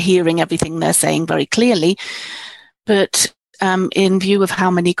and hearing everything they're saying very clearly. But in view of how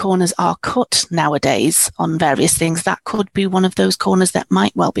many corners are cut nowadays on various things, that could be one of those corners that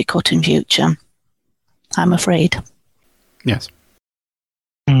might well be cut in future, I'm afraid. Yes.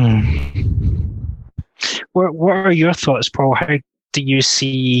 What are your thoughts, Paul? How do you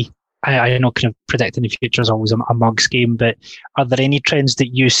see, I know kind of predicting the future is always a mug's game, but are there any trends that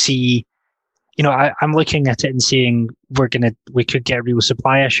you see? I'm looking at it and saying we could get a real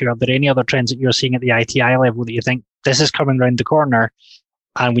supply issue. Are there any other trends that you're seeing at the ITI level that you think this is coming around the corner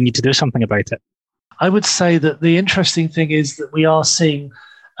and we need to do something about it? I would say that the interesting thing is that we are seeing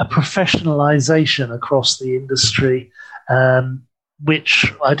a professionalization across the industry,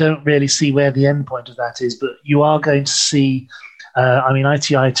 which I don't really see where the end point of that is, but you are going to see,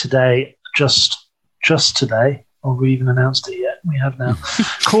 ITI today, just today, or we even announced it yet, we have now,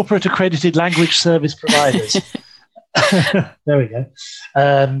 corporate accredited language service providers. There we go.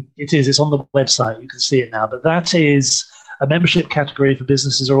 It's on the website, you can see it now, but that is a membership category for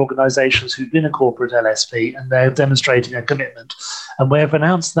businesses or organizations who've been a corporate LSP, and they're demonstrating a commitment. And we've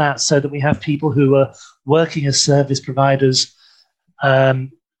announced that so that we have people who are working as service providers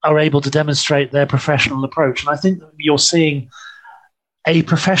are able to demonstrate their professional approach. And I think that you're seeing a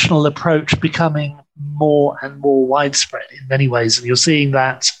professional approach becoming more and more widespread in many ways. And you're seeing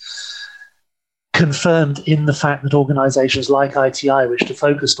that confirmed in the fact that organizations like ITI, which are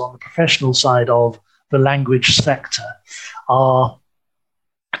focused on the professional side of the language sector, are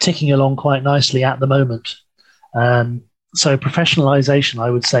ticking along quite nicely at the moment. So professionalization, I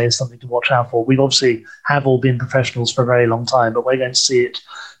would say, is something to watch out for. We've obviously have all been professionals for a very long time, but we're going to see it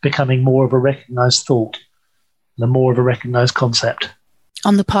becoming more of a recognized thought and more of a recognized concept.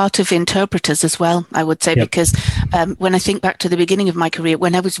 On the part of interpreters as well, I would say, because when I think back to the beginning of my career,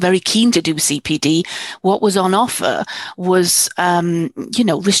 when I was very keen to do CPD, what was on offer was,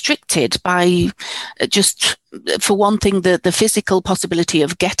 restricted by just, for one thing, the physical possibility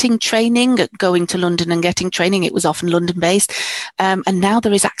of getting training, going to London and getting training. It was often London-based. And now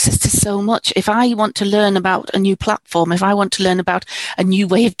there is access to so much. If I want to learn about a new platform, if I want to learn about a new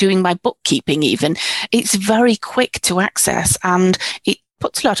way of doing my bookkeeping even, it's very quick to access, and it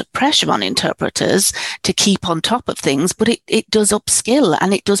puts a lot of pressure on interpreters to keep on top of things, but it does upskill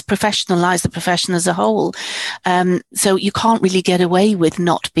and it does professionalize the profession as a whole. So you can't really get away with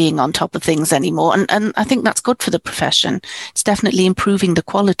not being on top of things anymore. And I think that's good for the profession. It's definitely improving the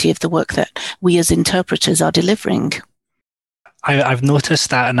quality of the work that we as interpreters are delivering. I've noticed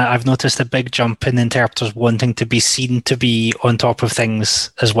that, and I've noticed a big jump in interpreters wanting to be seen to be on top of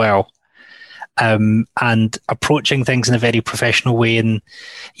things as well, and approaching things in a very professional way. And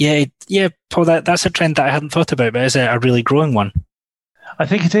yeah, Paul, that's a trend that I hadn't thought about, but it's a really growing one. I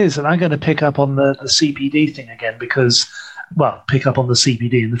think it is, and I'm going to pick up on the CPD thing again because, well, pick up on the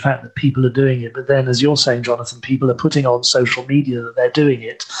CPD and the fact that people are doing it. But then, as you're saying, Jonathan, people are putting on social media that they're doing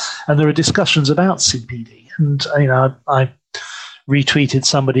it, and there are discussions about CPD. And I retweeted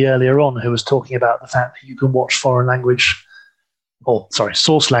somebody earlier on who was talking about the fact that you can watch source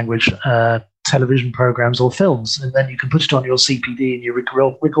language television programs or films, and then you can put it on your CPD and you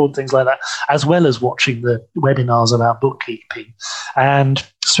record things like that, as well as watching the webinars about bookkeeping. And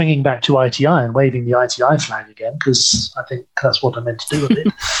swinging back to ITI and waving the ITI flag again, because I think that's what I meant to do with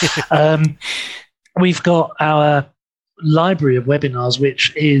it. We've got our library of webinars,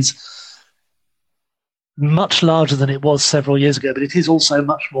 which is much larger than it was several years ago, but it is also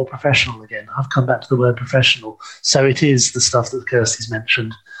much more professional again. I've come back to the word professional. So it is the stuff that Kirsty's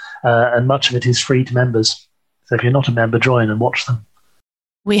mentioned, and much of it is free to members. So if you're not a member, join and watch them.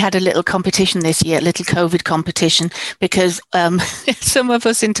 We had a little competition this year, a little COVID competition, because some of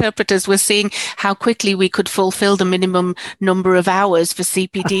us interpreters were seeing how quickly we could fulfill the minimum number of hours for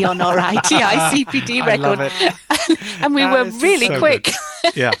CPD on our ITI CPD record. And we were really quick.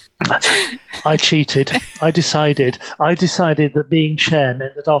 Yeah. I cheated. I decided that being chair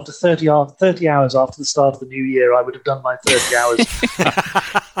meant that after 30 hours after the start of the new year, I would have done my 30 hours,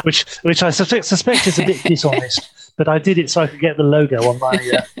 which I suspect is a bit dishonest. But I did it so I could get the logo on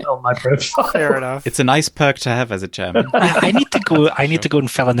my profile. Fair enough. It's a nice perk to have as a chairman. I need to go and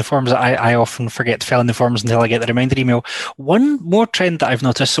fill in the forms. I often forget to fill in the forms until I get the reminder email. One more trend that I've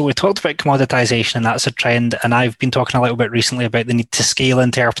noticed. So we talked about commoditization, and that's a trend. And I've been talking a little bit recently about the need to scale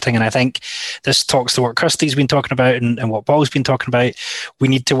interpreting. And I think this talks to what Kirsty's been talking about and what Paul's been talking about. We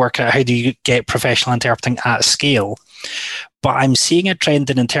need to work out how do you get professional interpreting at scale. But I'm seeing a trend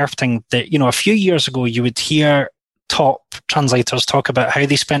in interpreting that, a few years ago you would hear top translators talk about how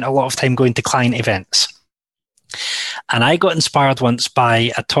they spent a lot of time going to client events. And I got inspired once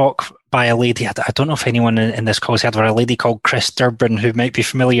by a talk by a lady, I don't know if anyone in this call has heard of her, a lady called Chris Durbin, who might be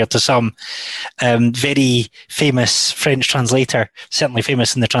familiar to some, very famous French translator, certainly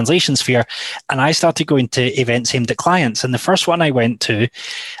famous in the translation sphere. And I started going to events aimed at clients. And the first one I went to,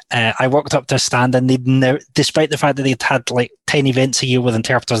 I walked up to a stand and despite the fact that they'd had like 10 events a year with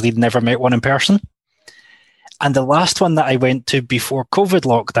interpreters, they'd never met one in person. And the last one that I went to before COVID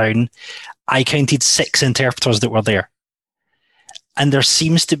lockdown, I counted 6 interpreters that were there. And there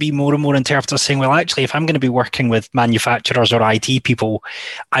seems to be more and more interpreters saying, well, actually, if I'm going to be working with manufacturers or IT people,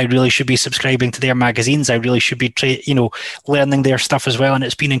 I really should be subscribing to their magazines. I really should be, learning their stuff as well. And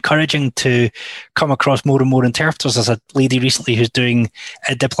it's been encouraging to come across more and more interpreters. There's a lady recently who's doing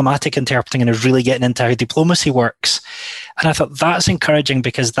diplomatic interpreting and is really getting into how diplomacy works. And I thought that's encouraging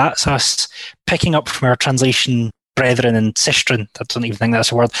because that's us picking up from our translation brethren and sistren, I don't even think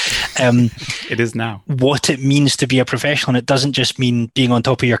that's a word. It is now. What it means to be a professional. And it doesn't just mean being on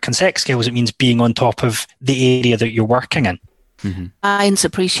top of your consec skills, it means being on top of the area that you're working in. Mm-hmm. Clients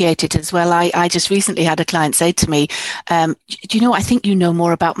appreciate it as well. I just recently had a client say to me, do you know, I think you know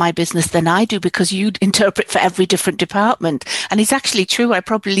more about my business than I do because you interpret for every different department. And it's actually true, I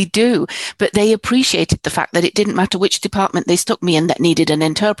probably do. But they appreciated the fact that it didn't matter which department they stuck me in that needed an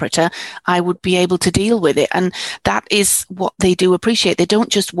interpreter, I would be able to deal with it. And that is what they do appreciate. They don't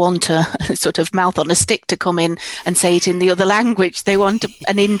just want a sort of mouth on a stick to come in and say it in the other language. They want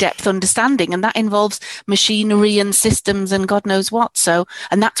an in-depth understanding. And that involves machinery and systems and God knows what. So,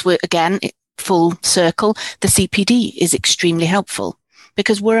 and that's where, again, full circle, the CPD is extremely helpful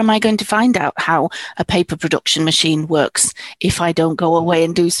because where am I going to find out how a paper production machine works if I don't go away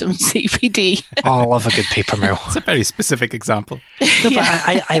and do some CPD? Oh, I love a good paper mill. It's a very specific example. No,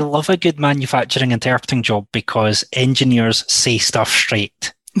 but I love a good manufacturing interpreting job because engineers say stuff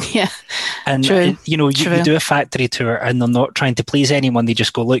straight. Yeah, and true. You do a factory tour and they're not trying to please anyone. They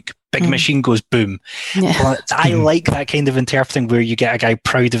just go, look, big machine goes boom. Yeah. But I like that kind of interpreting where you get a guy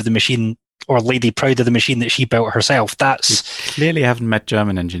proud of the machine or lady proud of the machine that she built herself. That's you clearly haven't met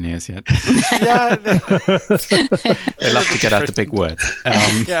German engineers yet. Yeah, they love to get out the big words.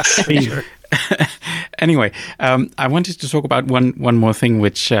 Anyway, I wanted to talk about one more thing,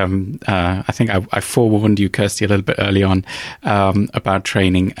 which I think I forewarned you, Kirsty, a little bit early on about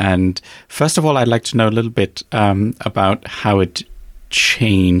training. And first of all, I'd like to know a little bit about how it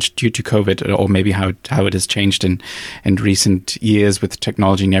changed due to COVID, or maybe how it has changed in recent years with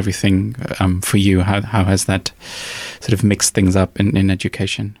technology and everything for you. How has that sort of mixed things up in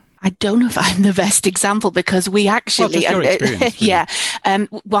education? I don't know if I'm the best example, because we actually, why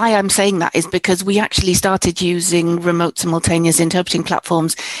I'm saying that is because we actually started using remote simultaneous interpreting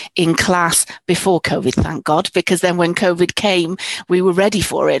platforms in class before COVID, thank God, because then when COVID came, we were ready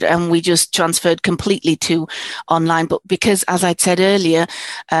for it and we just transferred completely to online. But because, as I'd said earlier,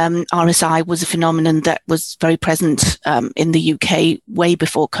 RSI was a phenomenon that was very present in the UK way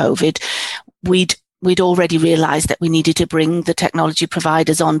before COVID, we'd already realized that we needed to bring the technology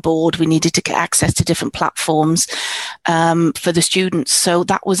providers on board. We needed to get access to different platforms for the students. So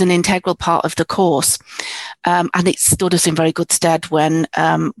that was an integral part of the course. And it stood us in very good stead when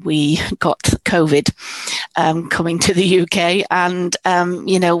we got COVID coming to the UK. And,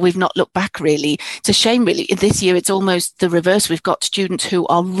 we've not looked back really. It's a shame really. This year, it's almost the reverse. We've got students who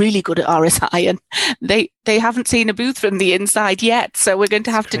are really good at RSI and they haven't seen a booth from the inside yet. So we're going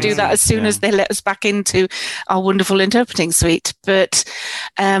to have to do that as soon as they let us back into our wonderful interpreting suite. But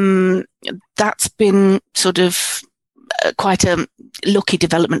that's been sort of quite a lucky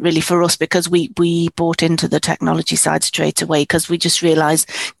development really for us, because we bought into the technology side straight away, because we just realized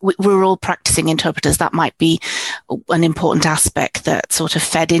we're all practicing interpreters. That might be an important aspect that sort of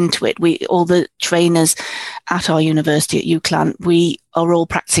fed into it. All the trainers at our university at UCLan, we are all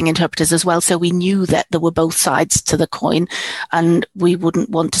practicing interpreters as well. So we knew that there were both sides to the coin, and we wouldn't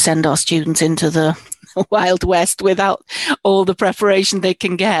want to send our students into the Wild West without all the preparation they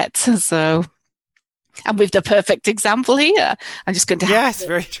can get. So, and with the perfect example here, I'm just going to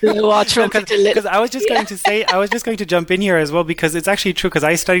very true. Because I was just going to say, I was just going to jump in here as well, because it's actually true, because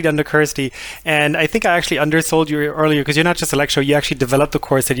I studied under Kirsty, and I think I actually undersold you earlier, because you're not just a lecturer, you actually developed the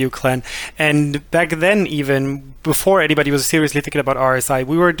course at UCLan. And back then, even before anybody was seriously thinking about RSI,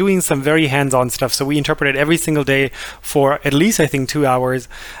 we were doing some very hands-on stuff. So we interpreted every single day for at least, I think, 2 hours.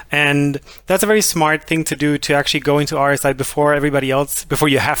 And that's a very smart thing to do, to actually go into RSI before everybody else, before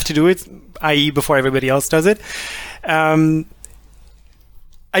you have to do it, i.e. before everybody else does it. I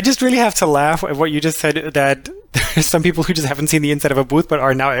just really have to laugh at what you just said, that there's some people who just haven't seen the inside of a booth but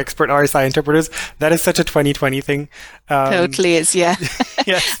are now expert RSI interpreters. That is such a 2020 thing. Totally is, yeah.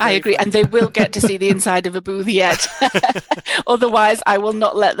 Yes, I agree. And they will get to see the inside of a booth yet. Otherwise, I will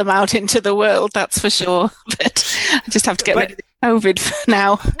not let them out into the world, that's for sure. But I just have to get rid of COVID for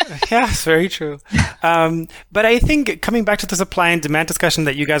now. Yes, very true. But I think coming back to the supply and demand discussion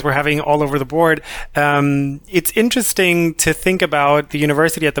that you guys were having all over the board, it's interesting to think about the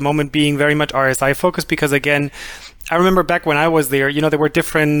university at the moment being very much RSI focused, because again, I remember back when I was there, there were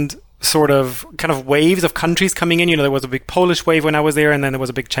different sort of kind of waves of countries coming in. There was a big Polish wave when I was there, and then there was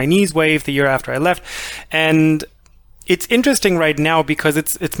a big Chinese wave the year after I left. And it's interesting right now because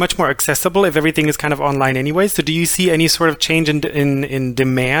it's much more accessible if everything is kind of online anyway. So do you see any sort of change in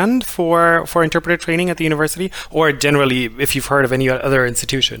demand for interpreter training at the university, or generally if you've heard of any other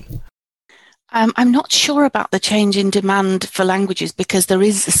institution? I'm not sure about the change in demand for languages, because there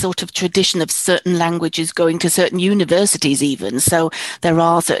is a sort of tradition of certain languages going to certain universities even. So there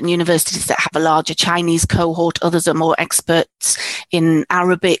are certain universities that have a larger Chinese cohort, others are more experts in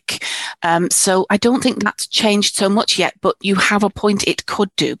Arabic. So I don't think that's changed so much yet, but you have a point, it could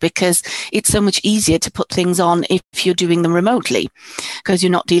do, because it's so much easier to put things on if you're doing them remotely, because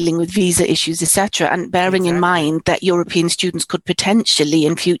you're not dealing with visa issues, etc. And bearing in mind that European students could potentially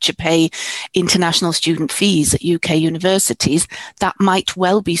in future pay international student fees at UK universities, that might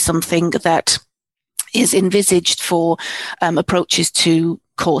well be something that is envisaged for approaches to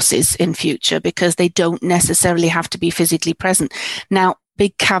courses in future, because they don't necessarily have to be physically present. Now,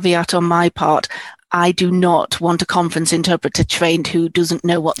 big caveat on my part, I do not want a conference interpreter trained who doesn't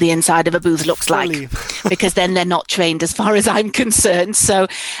know what the inside of a booth looks like, because then they're not trained as far as I'm concerned. So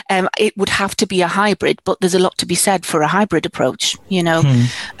it would have to be a hybrid, but there's a lot to be said for a hybrid approach.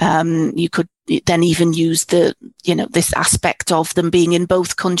 You could then even use this aspect of them being in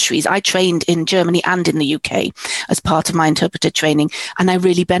both countries. I trained in Germany and in the UK as part of my interpreter training, and I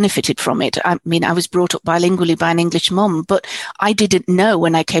really benefited from it. I mean, I was brought up bilingually by an English mum, but I didn't know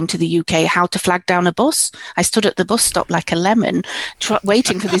when I came to the UK how to flag down a bus. I stood at the bus stop like a lemon,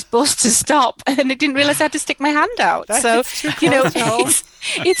 waiting for this bus to stop, and I didn't realize I had to stick my hand out. So,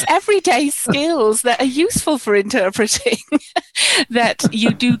 it's everyday skills that are useful for interpreting that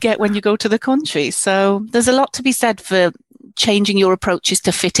you do get when you go to the country. So there's a lot to be said for changing your approaches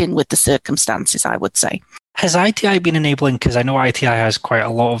to fit in with the circumstances, I would say. Has ITI been enabling, because I know ITI has quite a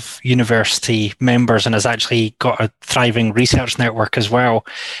lot of university members and has actually got a thriving research network as well.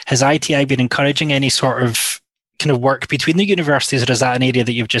 Has ITI been encouraging any sort of kind of work between the universities, or is that an area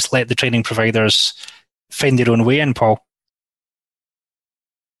that you've just let the training providers find their own way in, Paul?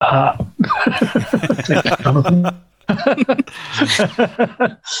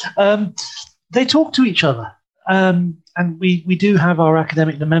 They talk to each other. And we do have our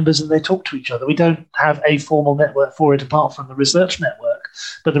academic members, and they talk to each other. We don't have a formal network for it apart from the research network.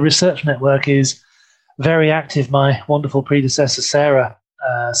 But the research network is very active. My wonderful predecessor, Sarah,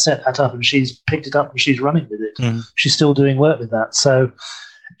 set that up, and she's picked it up and she's running with it. She's still doing work with that. So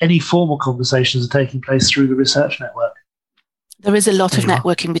any formal conversations are taking place through the research network. There is a lot of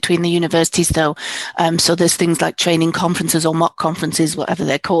networking between the universities, though. So there's things like training conferences or mock conferences, whatever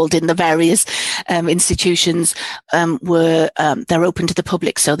they're called, in the various institutions where they're open to the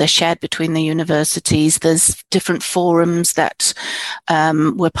public. So they're shared between the universities. There's different forums that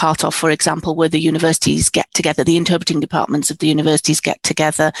we're part of, for example, where the universities get together, the interpreting departments of the universities get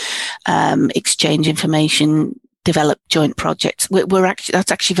together, exchange information, develop joint projects.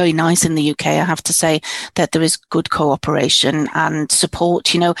 That's actually very nice in the UK. I have to say that there is good cooperation and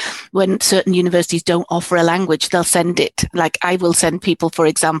support. You know, when certain universities don't offer a language, they'll send it. Like I will send people, for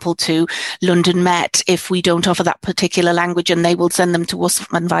example, to London Met if we don't offer that particular language, and they will send them to us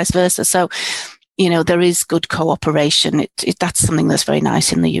and vice versa. So, you know, there is good cooperation. That's something that's very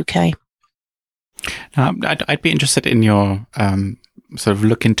nice in the UK. I'd be interested in your sort of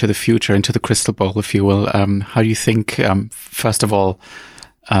look into the future, into the crystal ball, if you will. How do you think, first of all,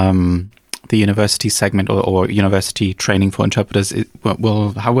 the university segment or university training for interpreters,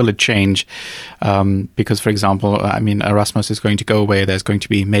 how will it change? Because, for example, I mean, Erasmus is going to go away. There's going to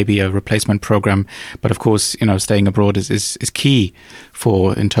be maybe a replacement program. But of course, you know, staying abroad is key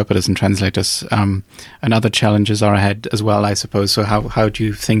for interpreters and translators. And other challenges are ahead as well, I suppose. So how do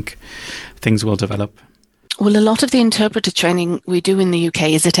you think things will develop? Well, a lot of the interpreter training we do in the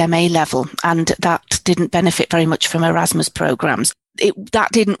UK is at MA level, and that didn't benefit very much from Erasmus programs.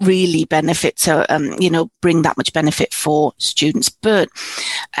 That didn't really benefit, so, bring that much benefit for students. But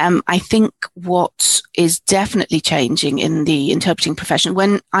I think what is definitely changing in the interpreting profession,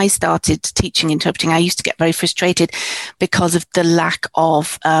 when I started teaching interpreting, I used to get very frustrated because of the lack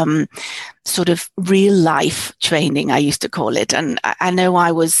of sort of real life training, I used to call it. And I know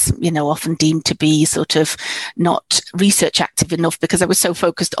I was, often deemed to be sort of not research active enough because I was so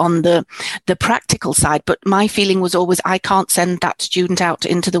focused on the practical side. But my feeling was always, I can't send that student out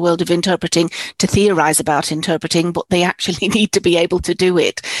into the world of interpreting to theorize about interpreting, but they actually need to be able to do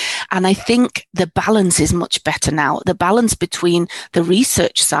it. And I think the balance is much better now. The balance between the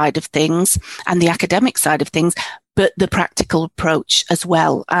research side of things and the academic side of things, but the practical approach as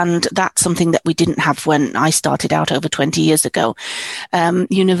well. And that's something that we didn't have when I started out over 20 years ago.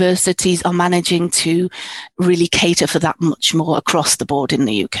 Universities are managing to really cater for that much more across the board in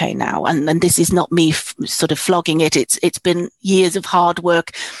the UK now. And this is not me sort of flogging it. It's been years of hard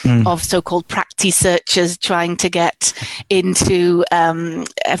work of so-called practice searchers trying to get into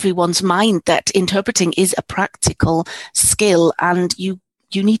everyone's mind that interpreting is a practical skill, and you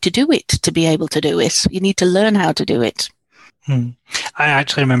need to do it to be able to do it. You need to learn how to do it. I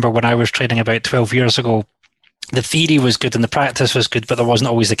actually remember when I was training about 12 years ago, the theory was good and the practice was good, but there wasn't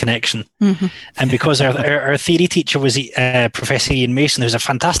always the connection. And because our theory teacher was Professor Ian Mason, who's a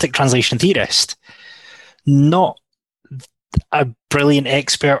fantastic translation theorist, not a brilliant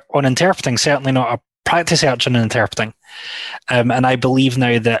expert on interpreting, certainly not a practice searcher in interpreting. And I believe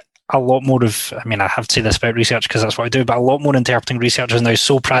now that a lot more of, I have to say this about research because that's what I do, but a lot more interpreting research is now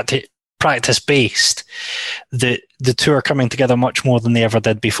so practice-based that the two are coming together much more than they ever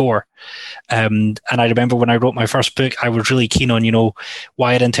did before. And I remember when I wrote my first book, I was really keen on,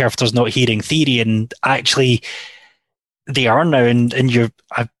 why are interpreters not hearing theory? And actually, they are now, and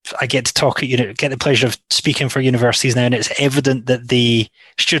I get to talk, get the pleasure of speaking for universities now, and it's evident that the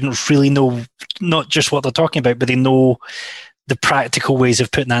students really know not just what they're talking about, but they know the practical ways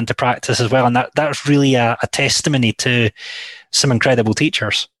of putting that into practice as well. And that's really a testimony to some incredible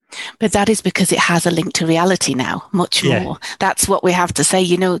teachers. But that is because it has a link to reality now, much more. That's what we have to say.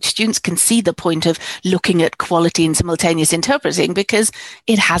 Students can see the point of looking at quality and simultaneous interpreting because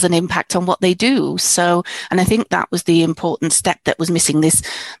it has an impact on what they do. So, and I think that was the important step that was missing, this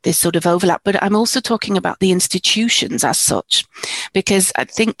sort of overlap. But I'm also talking about the institutions as such, because I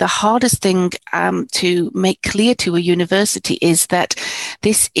think the hardest thing to make clear to a university is that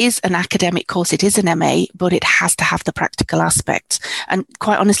this is an academic course. It is an MA, but it has to have the practical aspects. And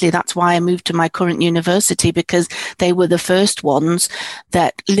quite honestly, obviously that's why I moved to my current university, because they were the first ones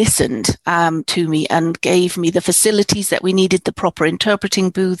that listened to me and gave me the facilities that we needed, the proper interpreting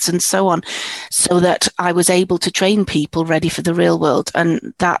booths and so on, so that I was able to train people ready for the real world.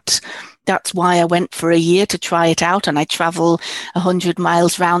 And that's why I went for a year to try it out, and I travel 100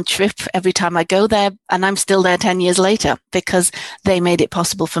 miles round trip every time I go there, and I'm still there 10 years later because they made it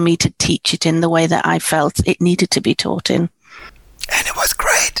possible for me to teach it in the way that I felt it needed to be taught in. And it was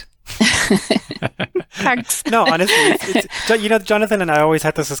great. Thanks. No, honestly, it's, Jonathan and I always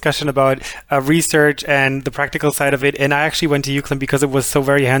had this discussion about research and the practical side of it. And I actually went to UCLan because it was so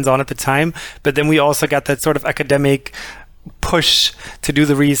very hands-on at the time. But then we also got that sort of academic push to do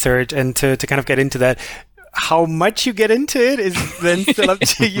the research and to kind of get into that. How much you get into it is then still up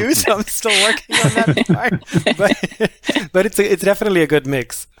to you. So I'm still working on that part. But it's definitely a good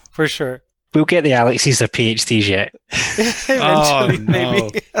mix, for sure. We'll get the Alexes their PhDs yet. Eventually,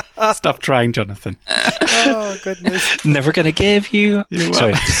 maybe. Stop trying, Jonathan. Oh, goodness. Never going to give you.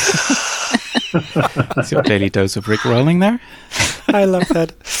 Sorry. That's your daily dose of Rick rolling there. I love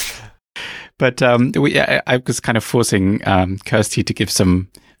that. But I was kind of forcing Kirsty to give some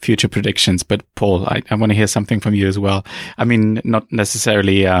future predictions. But Paul, I want to hear something from you as well. I mean, not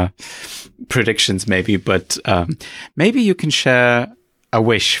necessarily predictions, maybe, but maybe you can share a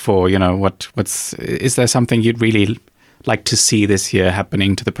wish for, is there something you'd really like to see this year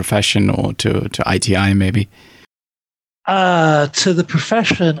happening to the profession or to ITI maybe? To the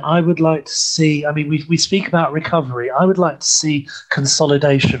profession, I would like to see, I mean, we speak about recovery. I would like to see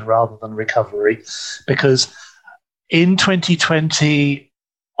consolidation rather than recovery, because in 2020,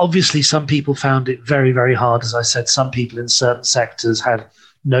 obviously some people found it very, very hard. As I said, some people in certain sectors had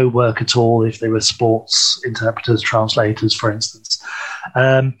no work at all, if they were sports interpreters, translators, for instance.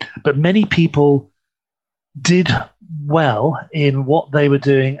 But many people did well in what they were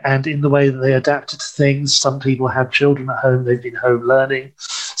doing and in the way that they adapted to things. Some people have children at home, they've been home learning.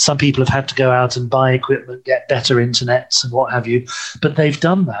 Some people have had to go out and buy equipment, get better internets and what have you. But they've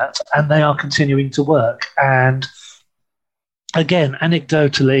done that and they are continuing to work. And again,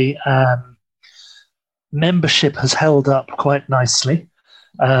 anecdotally, membership has held up quite nicely.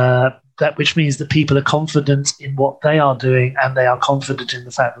 Which means that people are confident in what they are doing and they are confident in the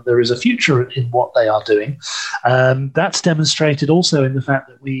fact that there is a future in what they are doing. That's demonstrated also in the fact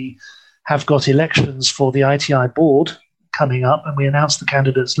that we have got elections for the ITI board coming up, and we announce the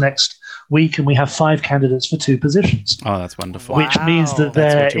candidates next week, and we have 5 candidates for 2 positions. Oh, that's wonderful. Which means that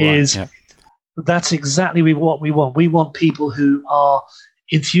that's exactly what we want. We want people who are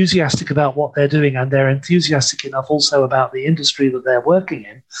enthusiastic about what they're doing, and they're enthusiastic enough also about the industry that they're working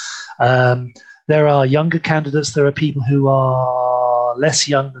in. There are younger candidates. There are people who are less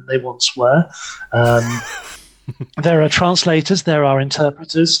young than they once were. There are translators. There are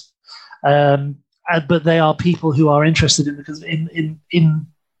interpreters. But they are people who are interested in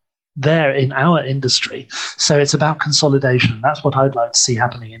our industry. So it's about consolidation. That's what I'd like to see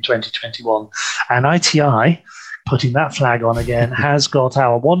happening in 2021. And ITI, putting that flag on again, has got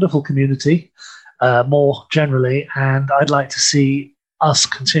our wonderful community more generally, and I'd like to see us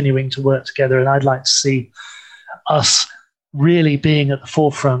continuing to work together, and I'd like to see us really being at the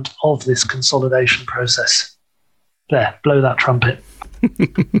forefront of this consolidation process. There, blow that trumpet.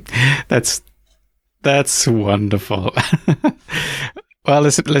 That's wonderful. Well,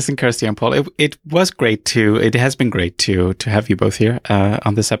 listen, Kirsty and Paul, it has been great to have you both here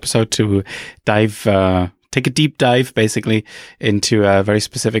on this episode to take a deep dive basically into a very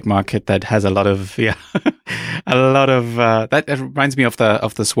specific market that has a lot of that reminds me of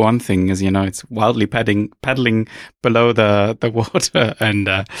the swan thing, as it's wildly paddling below the water and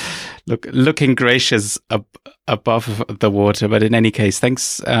looking gracious above the water. But in any case,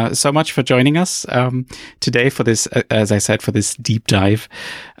 thanks so much for joining us today for this, as I said, for this deep dive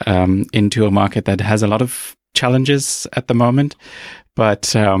into a market that has a lot of challenges at the moment,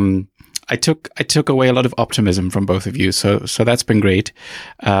 but I took away a lot of optimism from both of you, so that's been great,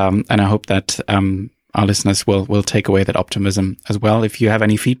 and I hope that our listeners will take away that optimism as well. If you have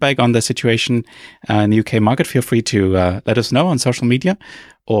any feedback on the situation in the UK market, feel free to let us know on social media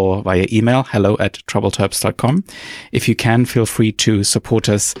or via email, hello@troubleterps.com. If you can, feel free to support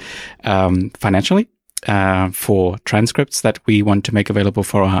us financially. For transcripts that we want to make available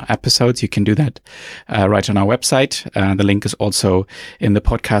for our episodes. You can do that right on our website. The link is also in the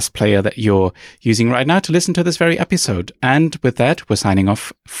podcast player that you're using right now to listen to this very episode. And with that, we're signing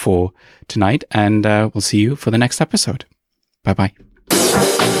off for tonight, and we'll see you for the next episode. Bye-bye.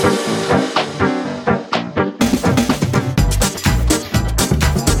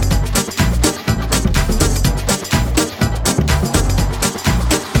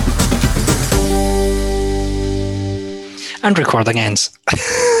 And recording ends.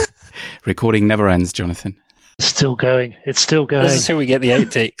 Recording never ends, Jonathan. It's still going. It's still going. This is how we get the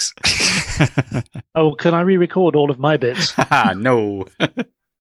outtakes. Oh, can I re-record all of my bits? No.